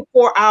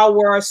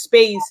 24-hour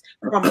space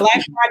from Black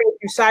Friday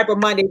through Cyber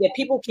Monday that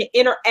people can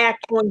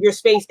interact on your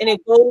space. And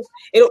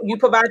you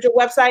provide your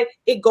website,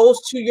 it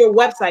goes to your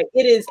website.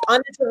 It is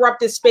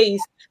uninterrupted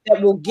space that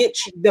will get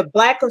the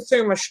Black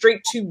consumer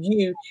straight to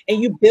you,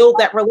 and you build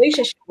that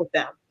relationship with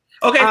them.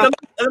 Okay, so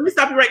let me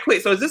stop you right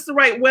quick. So is this the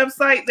right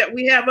website that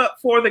we have up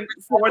for the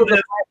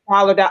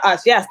 $5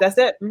 Yes, that's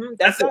it.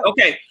 That's it.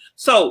 Okay,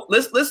 so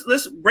let's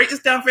break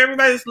this down for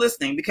everybody that's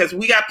listening, because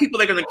we got people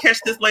that are going to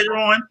catch this later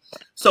on.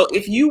 So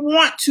if you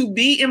want to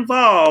be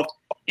involved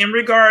in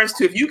regards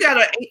to, if you got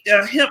a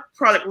hemp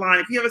product line,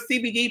 if you have a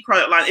CBD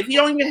product line, if you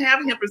don't even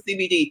have hemp or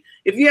CBD,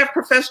 if you have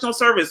professional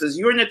services,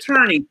 you're an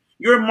attorney,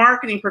 you're a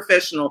marketing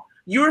professional,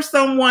 you're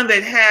someone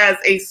that has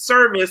a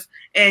service,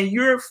 and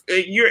you're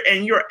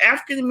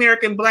African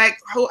American, Black,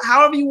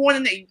 however you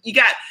want it.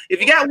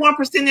 If you got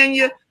 1% in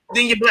you,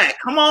 then you're Black.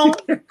 Come on,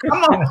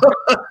 come on.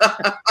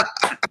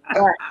 That's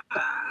right.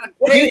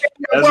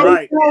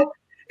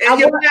 And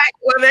you're Black.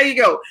 Well, there you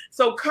go.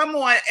 So come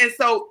on, and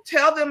so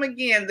tell them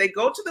again. They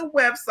go to the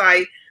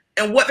website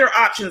and what their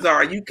options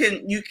are. You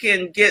can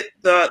get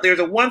there's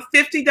a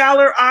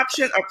 $150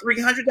 option, a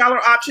 $300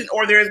 option,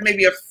 or there's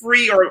maybe a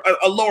free or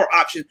a lower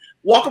option.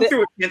 Walk them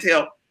through it,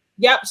 Chantel.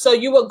 Yep. So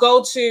you will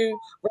go to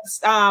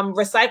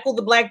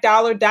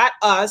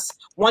recycletheblackdollar.us.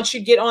 Once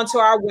you get onto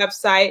our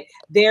website,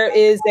 there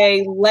is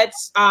a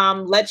Let's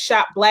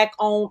Shop Black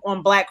Owned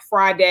on Black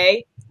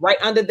Friday. Right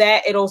under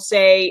that, it'll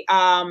say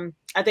I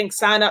think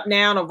sign up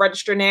now or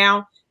register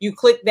now. You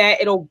click that,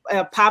 it'll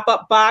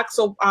pop-up box,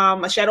 so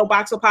a shadow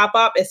box will pop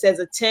up. It says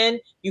a 10.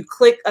 You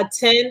click a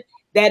 10.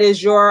 That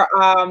is your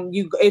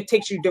it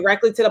takes you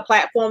directly to the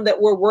platform that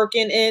we're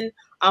working in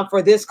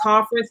for this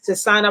conference to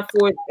sign up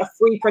for a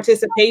free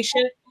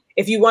participation.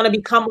 If you want to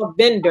become a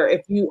vendor,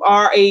 if you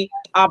are a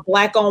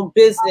Black-owned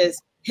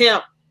business,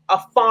 hemp, a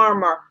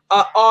farmer,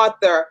 an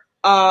author,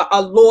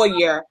 a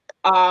lawyer,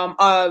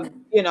 a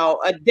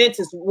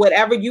dentist,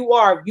 whatever you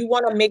are, if you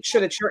want to make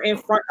sure that you're in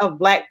front of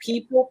Black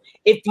people,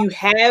 if you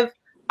have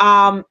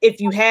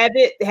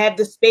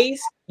the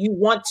space, you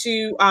want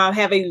to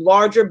have a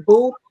larger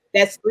booth,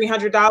 that's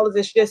 $300.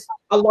 It's just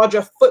a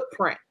larger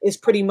footprint is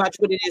pretty much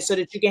what it is, so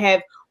that you can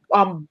have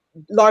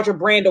larger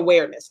brand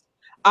awareness.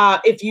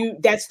 That's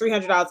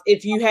 $300.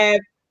 If you have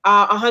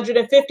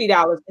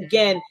 $150,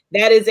 again,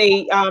 that is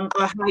a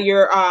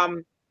higher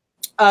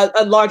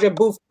a larger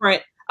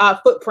footprint, or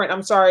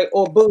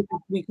booth,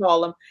 we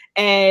call them,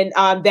 and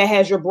that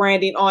has your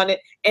branding on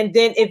it. And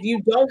then if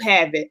you don't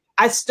have it,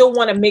 I still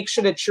want to make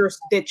sure that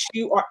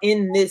you are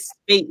in this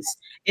space,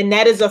 and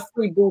that is a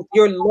free booth.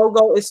 Your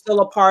logo is still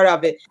a part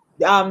of it.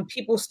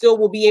 People still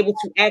will be able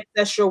to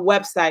access your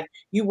website.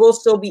 You will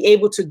still be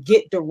able to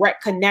get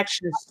direct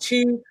connections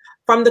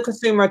from the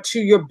consumer to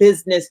your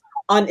business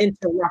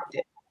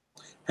uninterrupted.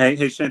 Hey,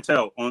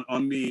 Chantel,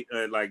 on the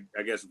I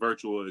guess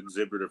virtual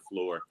exhibitor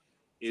floor,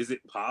 is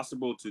it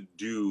possible to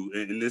do,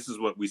 and this is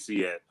what we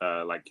see at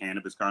like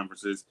cannabis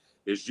conferences,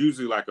 it's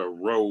usually like a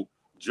row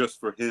just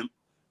for hemp,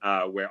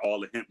 where all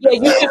the hemp. Yeah,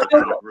 you can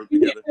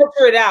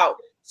filter it out.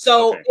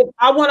 So if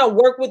I want to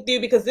work with you,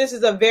 because this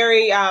is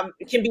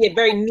it can be a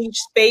very niche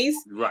space.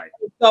 Right.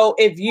 So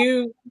if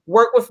you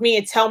work with me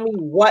and tell me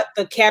what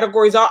the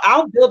categories are,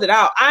 I'll build it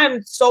out.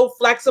 I'm so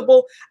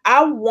flexible.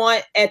 I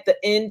want at the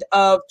end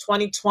of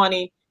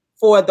 2020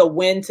 for the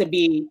win to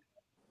be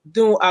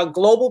through a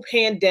global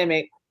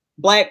pandemic.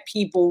 Black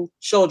people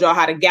showed y'all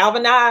how to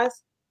galvanize,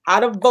 how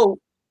to vote,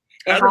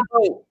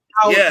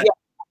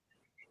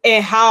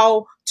 and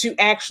how to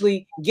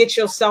actually get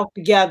yourself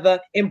together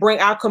and bring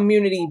our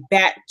community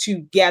back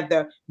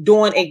together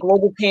during a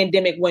global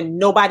pandemic when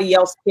nobody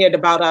else cared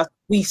about us.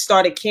 We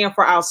started caring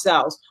for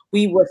ourselves.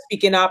 We were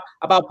speaking up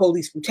about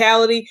police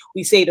brutality.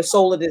 We saved the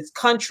soul of this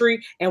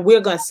country, and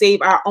we're going to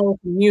save our own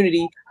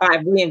community by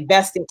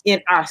reinvesting in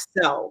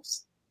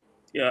ourselves.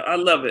 Yeah, I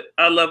love it.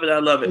 I love it. I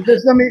love it.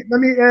 Just let me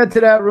add to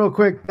that real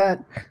quick,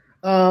 Pat.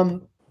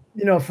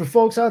 For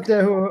folks out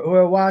there who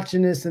are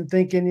watching this and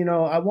thinking,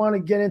 I want to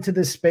get into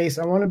this space,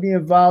 I want to be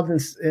involved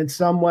in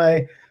some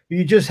way.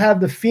 You just have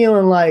the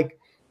feeling like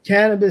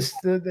cannabis,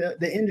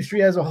 the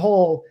industry as a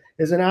whole,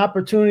 is an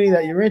opportunity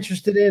that you're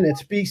interested in. It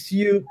speaks to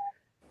you.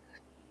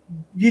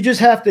 You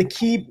just have to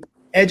keep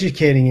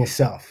educating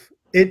yourself.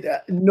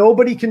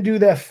 Nobody can do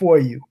that for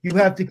you. You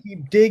have to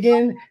keep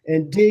digging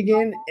and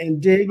digging and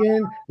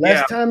digging.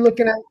 Less time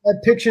looking at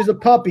pictures of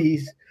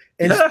puppies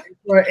and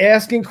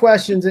asking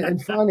questions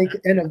and finding.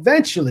 And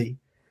eventually,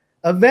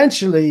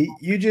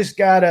 you just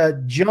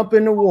gotta jump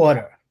in the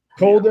water,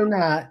 cold or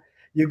not.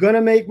 You're gonna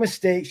make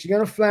mistakes. You're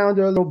gonna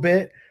flounder a little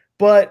bit,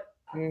 but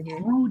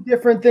do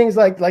different things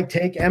like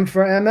take M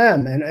for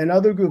MM and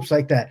other groups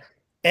like that.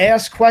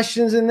 Ask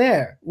questions in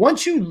there.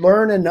 Once you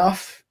learn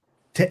enough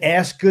to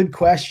ask good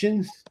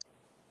questions,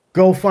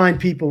 go find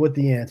people with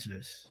the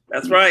answers.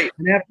 That's right.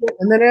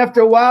 And then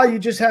after a while, you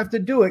just have to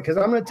do it. Because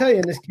I'm going to tell you,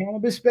 in this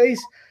cannabis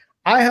space,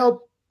 I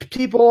help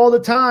people all the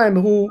time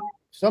who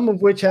some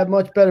of which have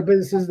much better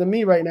businesses than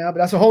me right now, but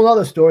that's a whole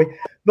other story.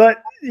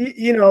 But,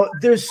 you know,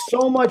 there's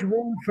so much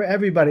room for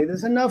everybody.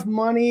 There's enough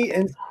money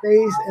and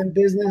space and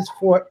business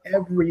for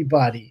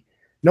everybody.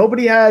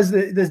 Nobody has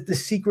the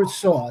secret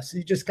sauce.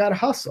 You just got to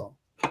hustle.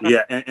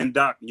 Yeah, and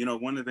Doc, you know,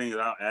 one of the things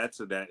I'll add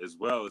to that as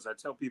well is I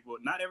tell people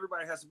not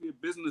everybody has to be a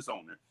business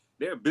owner.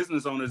 There are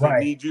business owners that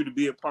need you to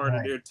be a part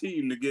of their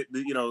team to get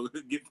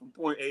get from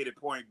point A to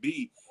point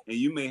B, and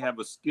you may have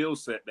a skill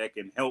set that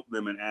can help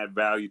them and add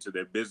value to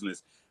their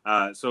business.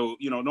 So,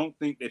 you know, don't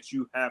think that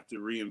you have to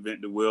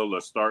reinvent the wheel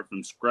or start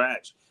from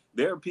scratch.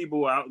 There are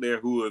people out there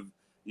who have,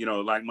 you know,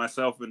 like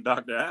myself and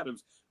Dr.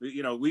 Adams,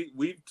 you know,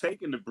 we've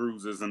taken the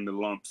bruises and the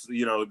lumps,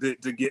 you know,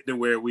 to get to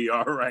where we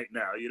are right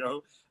now, you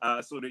know,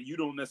 so that you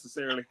don't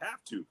necessarily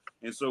have to.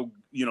 And so,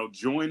 you know,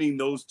 joining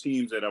those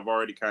teams that have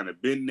already kind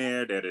of been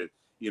there, that have,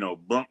 you know,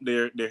 bumped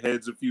their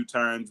heads a few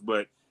times,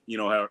 but, you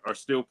know, are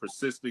still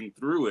persisting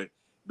through it.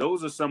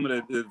 Those are some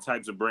of the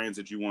types of brands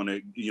that you want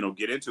to, you know,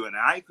 get into. And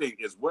I think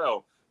as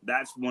well,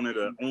 that's one of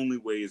the only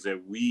ways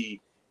that we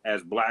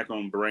as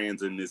Black-owned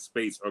brands in this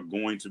space are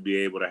going to be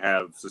able to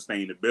have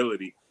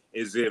sustainability,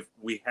 is if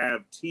we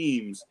have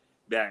teams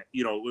that,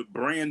 you know, with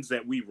brands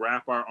that we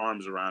wrap our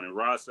arms around. And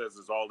Ross says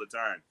this all the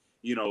time,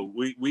 you know,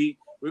 we're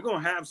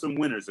going to have some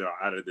winners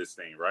out of this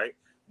thing, right?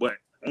 But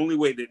only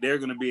way that they're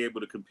going to be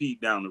able to compete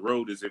down the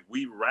road is if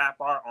we wrap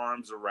our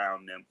arms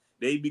around them.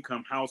 They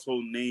become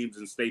household names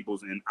and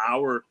staples in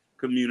our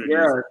communities,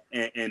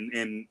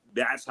 and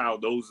that's how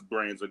those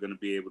brands are going to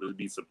be able to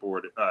be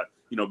supported,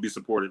 you know, be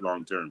supported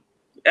long term.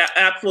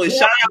 Absolutely.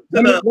 Yeah.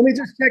 Let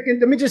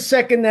me just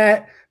second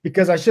that,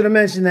 because I should have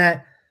mentioned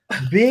that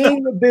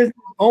being a business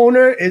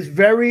owner is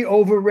very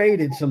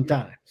overrated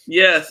sometimes.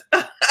 Yes.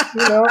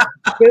 You know,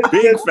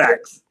 big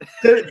facts.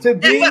 To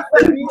be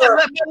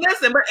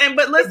listen,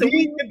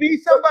 to be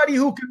somebody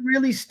who can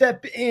really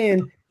step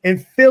in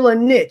and fill a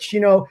niche, you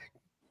know.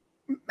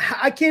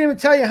 I can't even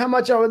tell you how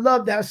much I would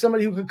love to have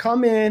somebody who could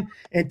come in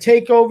and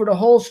take over the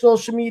whole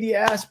social media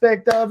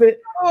aspect of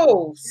it.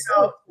 Oh,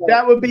 so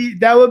that would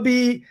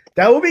be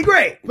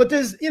great. But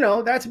there's, you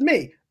know, that's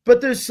me.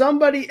 But there's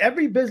somebody,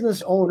 every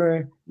business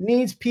owner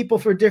needs people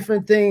for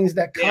different things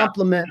that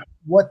complement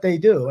what they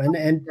do.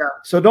 And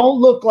so don't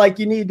look like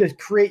you need to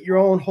create your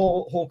own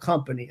whole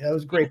company. That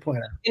was a great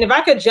point. And if I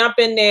could jump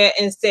in there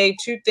and say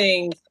two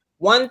things.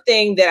 One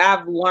thing that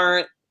I've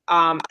learned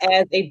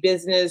as a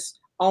business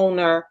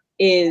owner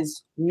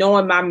is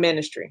knowing my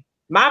ministry.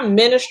 My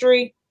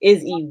ministry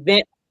is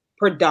event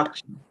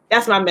production.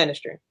 That's my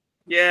ministry.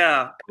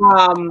 Yeah.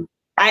 And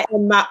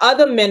my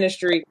other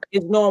ministry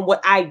is knowing what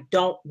I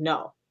don't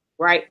know,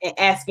 right? And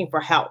asking for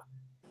help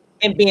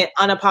and being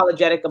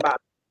unapologetic about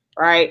it,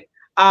 right?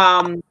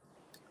 And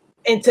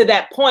to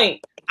that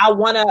point, I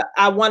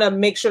wanna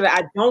make sure that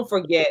I don't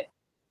forget,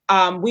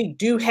 we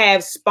do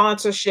have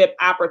sponsorship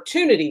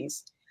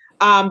opportunities,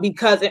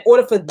 because in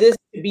order for this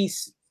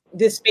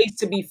space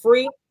to be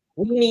free,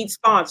 we need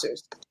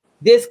sponsors.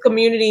 This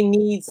community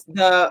needs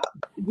the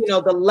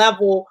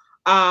level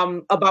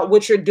about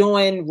what you're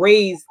doing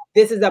raised.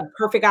 This is a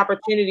perfect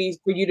opportunity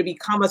for you to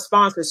become a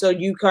sponsor, so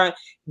you can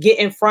get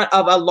in front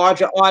of a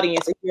larger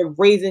audience if you're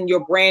raising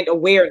your brand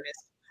awareness.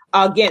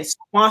 Again,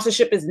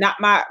 sponsorship is not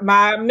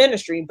my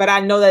ministry, but I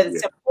know that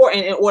it's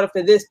important in order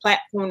for this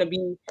platform to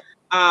be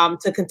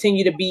to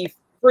continue to be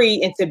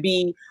free and to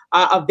be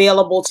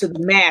available to the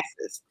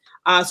masses.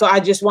 So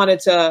I just wanted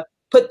to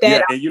put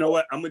that. And you know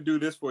what? I'm gonna do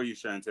this for you,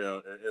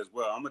 Chantel, as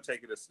well. I'm gonna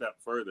take it a step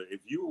further.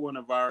 If you were one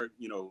of our,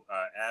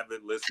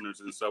 avid listeners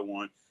and so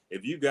on,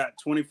 if you got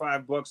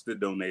 $25 to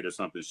donate or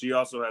something, she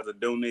also has a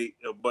donate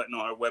button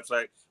on her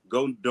website.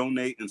 Go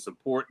donate and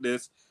support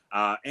this.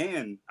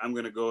 And I'm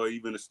gonna go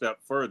even a step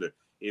further.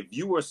 If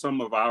you are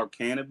some of our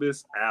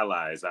cannabis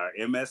allies, our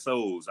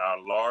MSOs, our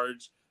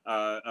large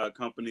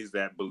companies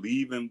that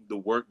believe in the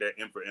work that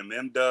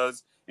InfraMM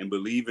does and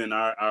believe in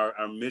our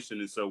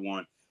mission and so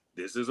on,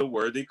 this is a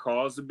worthy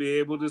cause to be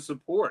able to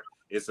support.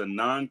 It's a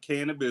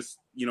non-cannabis,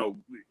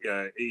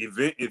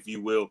 event, if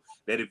you will,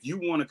 that if you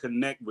want to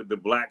connect with the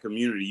Black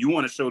community, you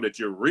want to show that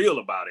you're real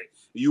about it.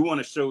 You want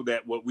to show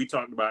that what we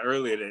talked about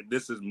earlier, that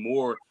this is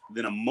more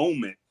than a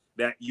moment,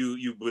 that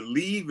you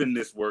believe in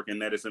this work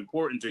and that it's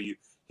important to you.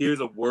 Here's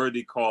a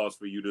worthy cause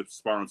for you to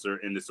sponsor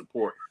and to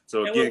support.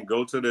 So again,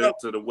 go to the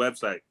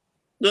website.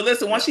 No,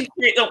 listen. Once you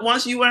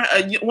and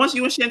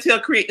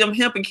Chantel create them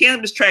hemp and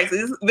cannabis tracks,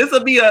 this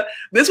will be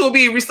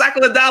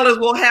recycled dollars.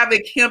 Will have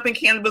a hemp and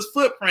cannabis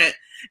footprint,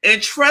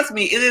 and trust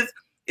me, it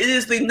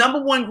is the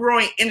 #1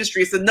 growing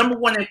industry. It's the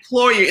 #1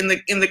 employer in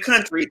the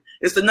country.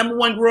 It's the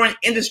 #1 growing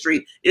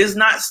industry. It is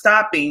not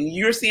stopping.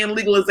 You're seeing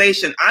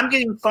legalization. I'm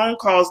getting phone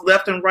calls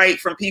left and right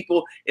from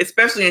people,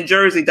 especially in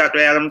Jersey, Dr.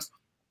 Adams.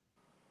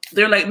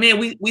 They're like, man,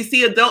 we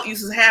see adult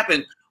uses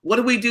happen. What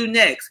do we do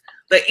next?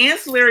 The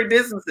ancillary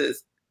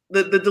businesses,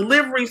 the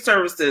delivery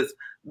services,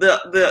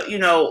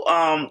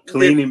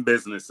 cleaning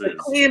businesses,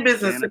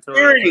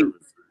 security,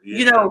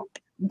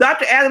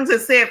 Dr. Adams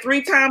has said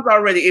 3 times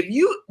already. If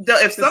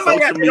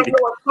somebody out there know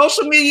a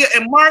social media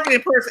and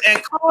marketing person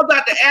and call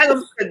Dr.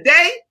 Adams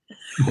today,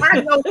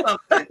 I know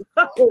something.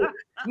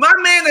 My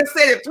man has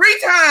said it 3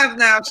 times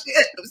now.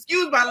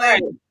 Excuse my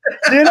language.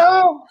 You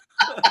know?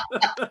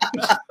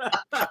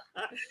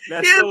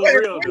 That's so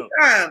real, though.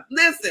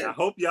 Listen. I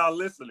hope y'all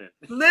listening.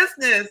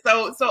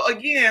 So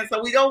again,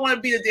 we don't want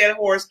to be the dead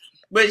horse.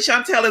 But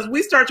Chantel, as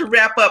we start to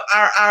wrap up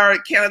our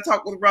Can I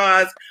Talk with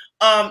Roz,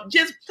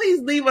 just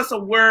please leave us a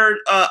word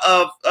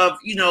of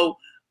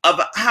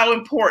how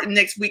important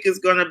next week is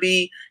going to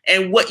be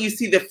and what you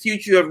see the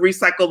future of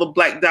Recycle the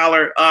Black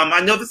Dollar. I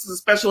know this is a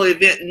special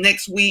event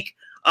next week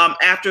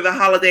after the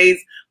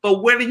holidays,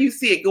 but where do you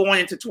see it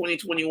going into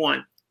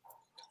 2021?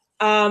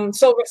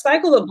 So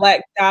Recycle the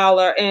Black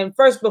Dollar. And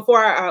first,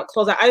 before I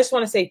close out, I just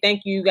want to say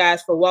thank you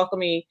guys for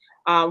welcoming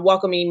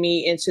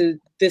me into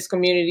this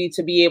community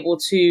to be able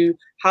to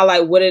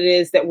highlight what it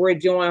is that we're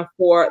doing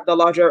for the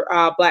larger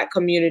Black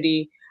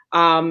community.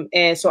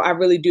 And so I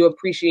really do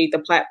appreciate the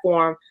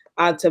platform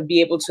to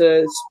be able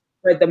to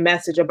spread the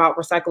message about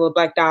Recycle the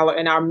Black Dollar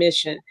and our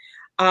mission.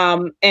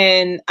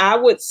 And I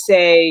would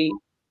say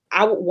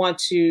I would want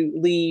to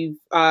leave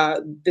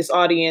this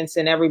audience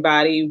and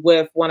everybody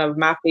with one of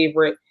my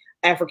favorite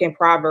African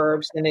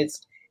proverbs. And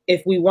it's,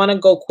 if we want to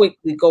go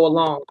quickly, go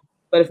alone.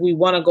 But if we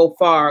want to go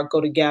far,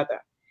 go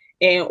together.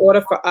 And in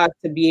order for us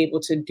to be able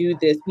to do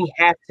this, we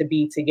have to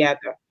be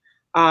together.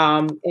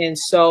 And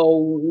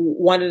so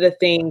one of the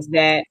things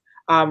that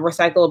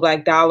Recycle the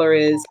Black Dollar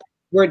is,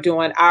 we're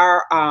doing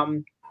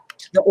the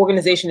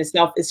organization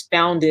itself is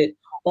founded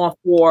on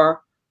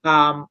four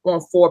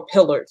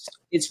pillars.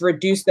 It's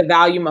reduce the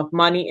volume of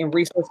money and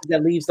resources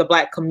that leaves the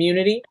Black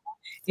community.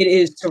 It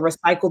is to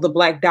recycle the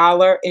Black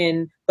dollar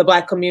in the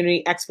Black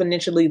community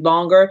exponentially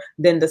longer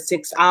than the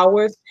 6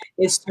 hours.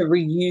 It's to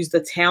reuse the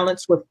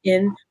talents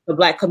within the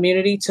Black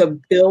community to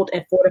build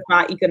and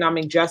fortify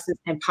economic justice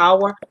and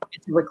power,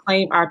 and to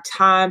reclaim our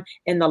time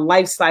in the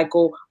life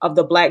cycle of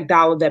the Black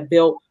dollar that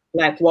built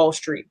Black Wall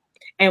Street.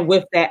 And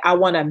with that, I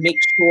want to make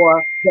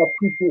sure that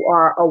people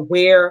are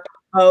aware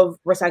of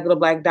Recycle the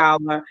Black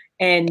Dollar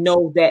and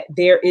know that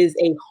there is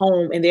a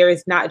home, and there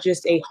is not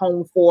just a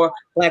home for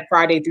Black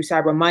Friday through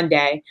Cyber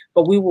Monday,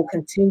 but we will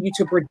continue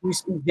to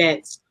produce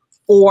events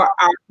for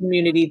our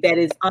community that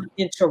is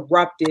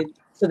uninterrupted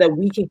so that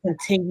we can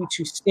continue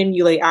to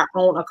stimulate our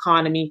own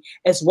economy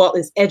as well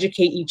as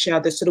educate each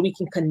other so that we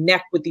can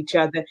connect with each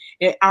other.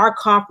 And our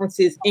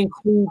conferences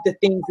include the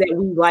things that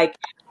we like,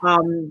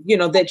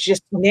 that's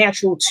just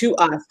natural to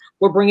us.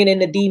 We're bringing in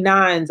the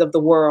D9s of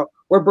the world.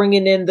 We're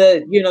bringing in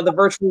the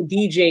virtual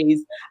DJs.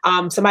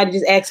 Somebody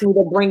just asked me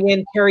to bring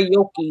in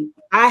karaoke.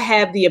 I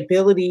have the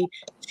ability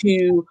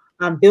to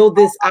build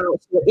this out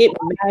so it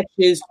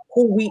matches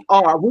who we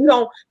are.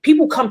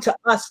 People come to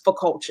us for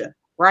culture,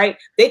 right?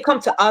 They come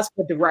to us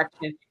for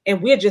direction,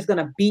 and we're just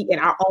gonna be in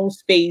our own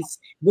space.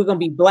 We're gonna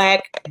be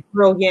Black,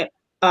 brilliant,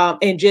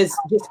 and just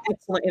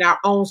excellent in our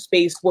own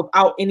space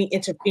without any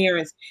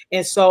interference.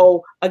 And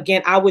so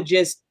again, I would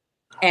just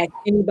ask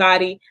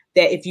anybody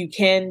that if you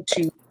can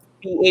to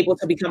be able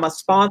to become a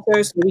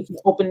sponsor so we can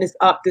open this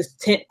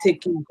tent to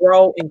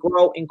grow and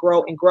grow and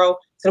grow and grow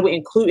so we're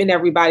including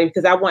everybody,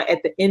 because I want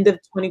at the end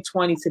of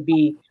 2020 to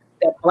be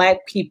that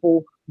Black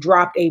people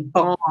dropped a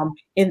bomb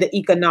in the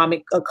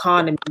economic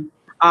economy,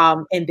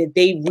 and that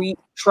they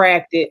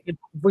retracted and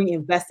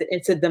reinvested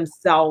into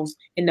themselves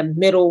in the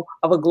middle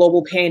of a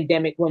global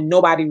pandemic when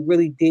nobody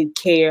really did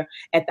care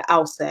at the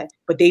outset,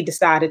 but they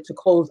decided to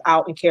close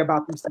out and care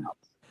about themselves.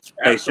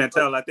 Hey,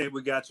 Chantel, I think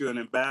we got you an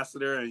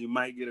ambassador, and you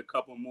might get a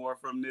couple more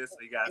from this.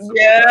 You got some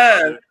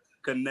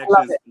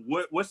connections.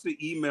 What's the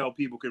email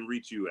people can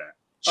reach you at?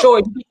 Sure.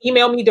 You can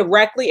email me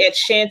directly at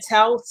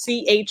Chantel,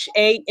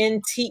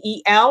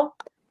 CHANTEL,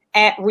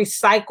 at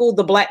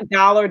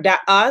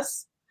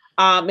recycletheblackdollar.us.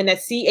 And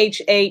that's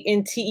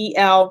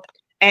CHANTEL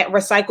at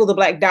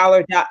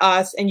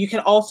recycletheblackdollar.us. And you can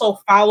also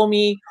follow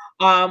me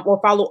or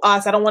follow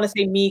us. I don't want to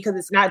say me because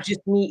it's not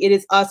just me. It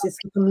is us. It's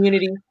the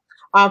community.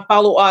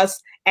 Follow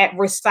us at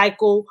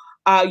Recycle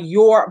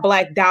Your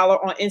Black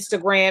Dollar on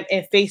Instagram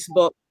and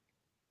Facebook.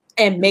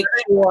 And make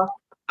sure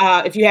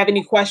if you have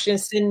any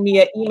questions, send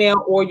me an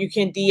email or you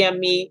can DM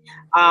me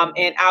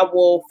and I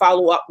will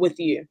follow up with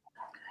you.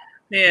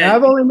 Now,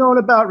 I've only known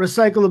about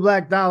Recycle the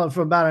Black Dollar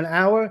for about an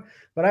hour,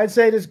 but I'd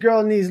say this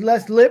girl needs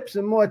less lips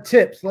and more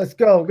tips. Let's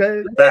go.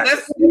 Let's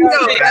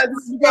go,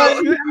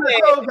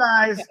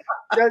 guys.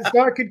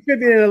 Start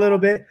contributing a little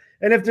bit.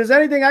 And if there's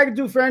anything I can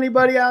do for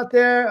anybody out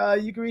there,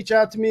 you can reach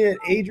out to me at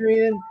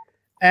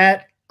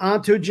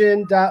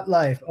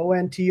adrian@ontogen.life,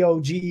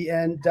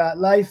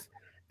 ONTOGEN.life.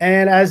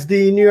 And as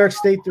the New York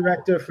State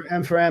Director for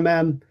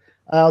M4MM,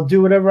 I'll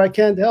do whatever I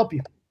can to help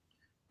you.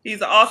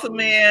 He's an awesome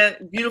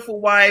man, beautiful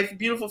wife,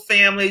 beautiful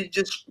family,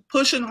 just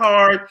pushing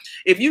hard.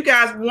 If you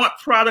guys want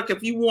product,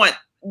 if you want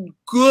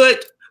good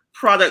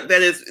product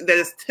that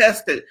is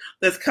tested,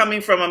 that's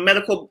coming from a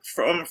medical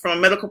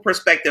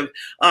perspective.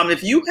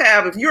 If you're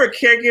a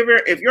caregiver,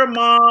 if your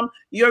mom,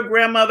 your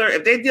grandmother,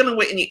 if they're dealing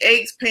with any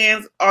aches,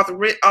 pains,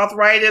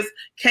 arthritis,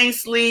 can't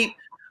sleep,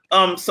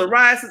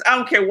 psoriasis, I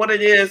don't care what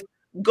it is,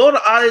 go to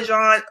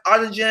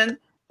Ontogin,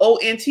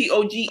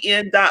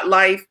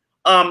 ONTOGN.life.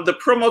 The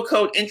promo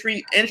code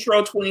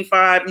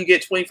intro25, you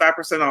get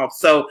 25% off.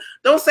 So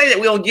don't say that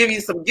we don't give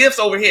you some gifts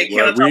over here.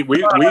 Well,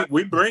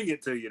 we bring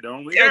it to you,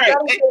 don't we? Right.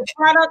 A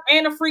product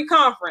and a free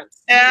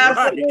conference.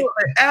 Absolutely,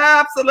 right.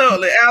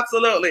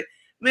 absolutely.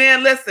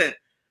 Man, listen,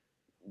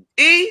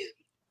 this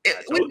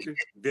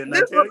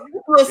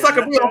little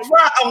sucker be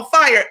on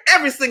fire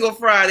every single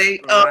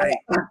Friday. Right.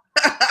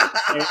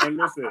 and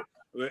listen,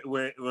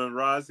 when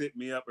Roz hit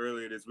me up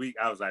earlier this week,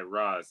 I was like,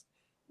 Roz,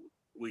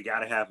 we got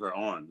to have her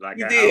on.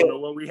 Like, I don't know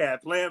what we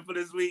had planned for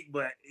this week,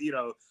 but, you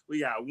know,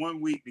 we got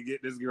 1 week to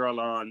get this girl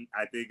on.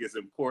 I think it's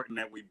important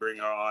that we bring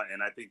her on,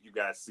 and I think you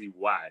guys see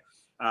why.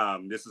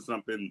 This is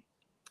something,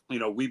 you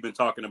know, we've been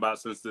talking about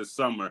since this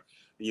summer.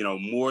 You know,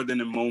 more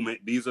than a moment,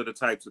 these are the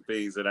types of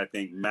things that I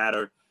think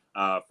matter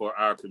for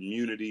our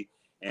community.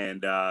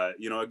 And,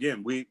 you know,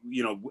 again,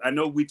 I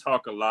know we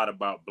talk a lot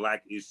about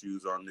Black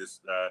issues on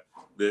this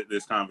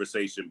this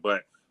conversation,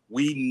 but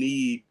we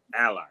need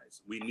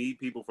allies. We need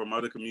people from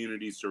other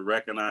communities to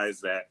recognize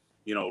that,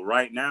 you know,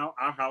 right now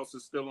our house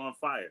is still on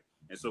fire.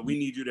 And so we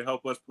need you to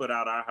help us put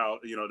out our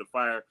house, you know, the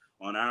fire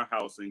on our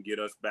house and get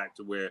us back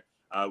to where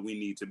we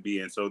need to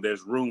be. And so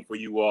there's room for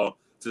you all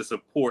to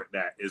support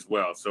that as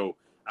well. So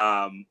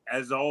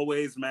as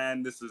always,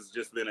 man, this has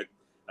just been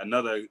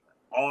another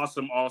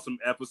awesome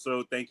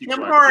episode. Thank you to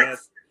our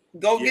guests.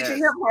 Go get your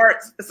hemp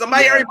hearts.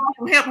 Somebody already bought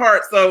some hemp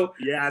hearts. So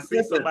yeah, I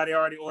see somebody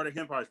already ordered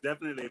hemp hearts.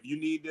 Definitely,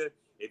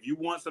 if you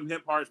want some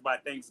hemp hearts by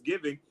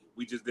Thanksgiving,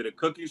 we just did a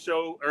cooking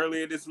show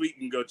earlier this week.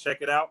 You can go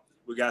check it out.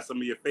 We got some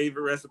of your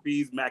favorite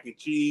recipes: mac and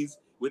cheese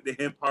with the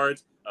hemp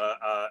hearts,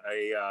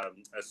 a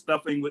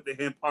stuffing with the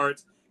hemp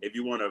hearts. If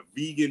you want a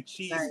vegan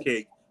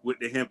cheesecake with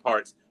the hemp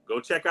hearts, go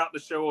check out the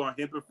show on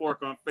Hemp and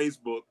Fork on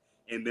Facebook,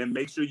 and then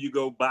make sure you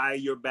go buy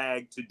your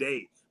bag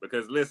today.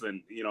 Because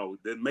listen, you know,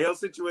 the mail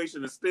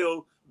situation is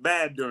still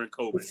bad during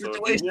COVID. So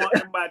if you want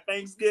them by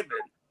Thanksgiving,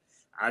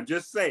 I'm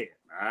just saying,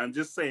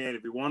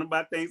 if you want them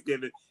by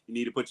Thanksgiving, you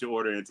need to put your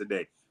order in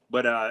today.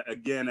 But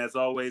again, as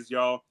always,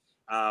 y'all,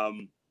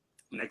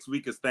 next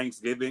week is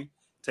Thanksgiving.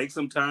 Take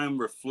some time,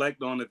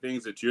 reflect on the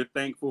things that you're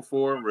thankful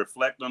for,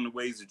 reflect on the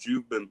ways that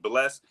you've been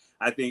blessed.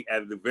 I think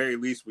at the very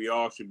least, we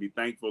all should be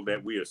thankful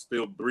that we are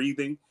still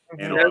breathing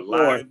and are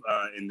alive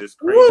in this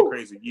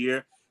crazy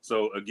year.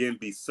 So again,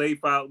 be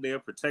safe out there,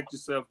 protect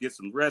yourself, get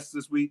some rest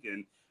this week.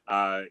 And,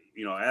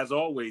 you know, as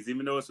always,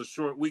 even though it's a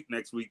short week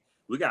next week,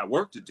 we got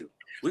work to do.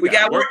 We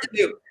got work to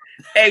do.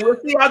 Hey, we'll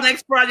see y'all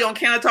next Friday on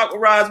Can I Talk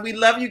with Roz. We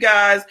love you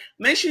guys.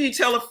 Make sure you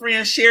tell a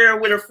friend, share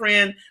it with a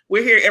friend.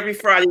 We're here every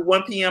Friday,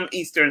 1 p.m.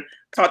 Eastern.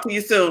 Talk to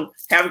you soon.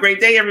 Have a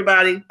great day,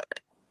 everybody.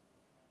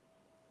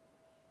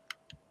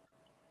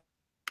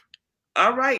 All right.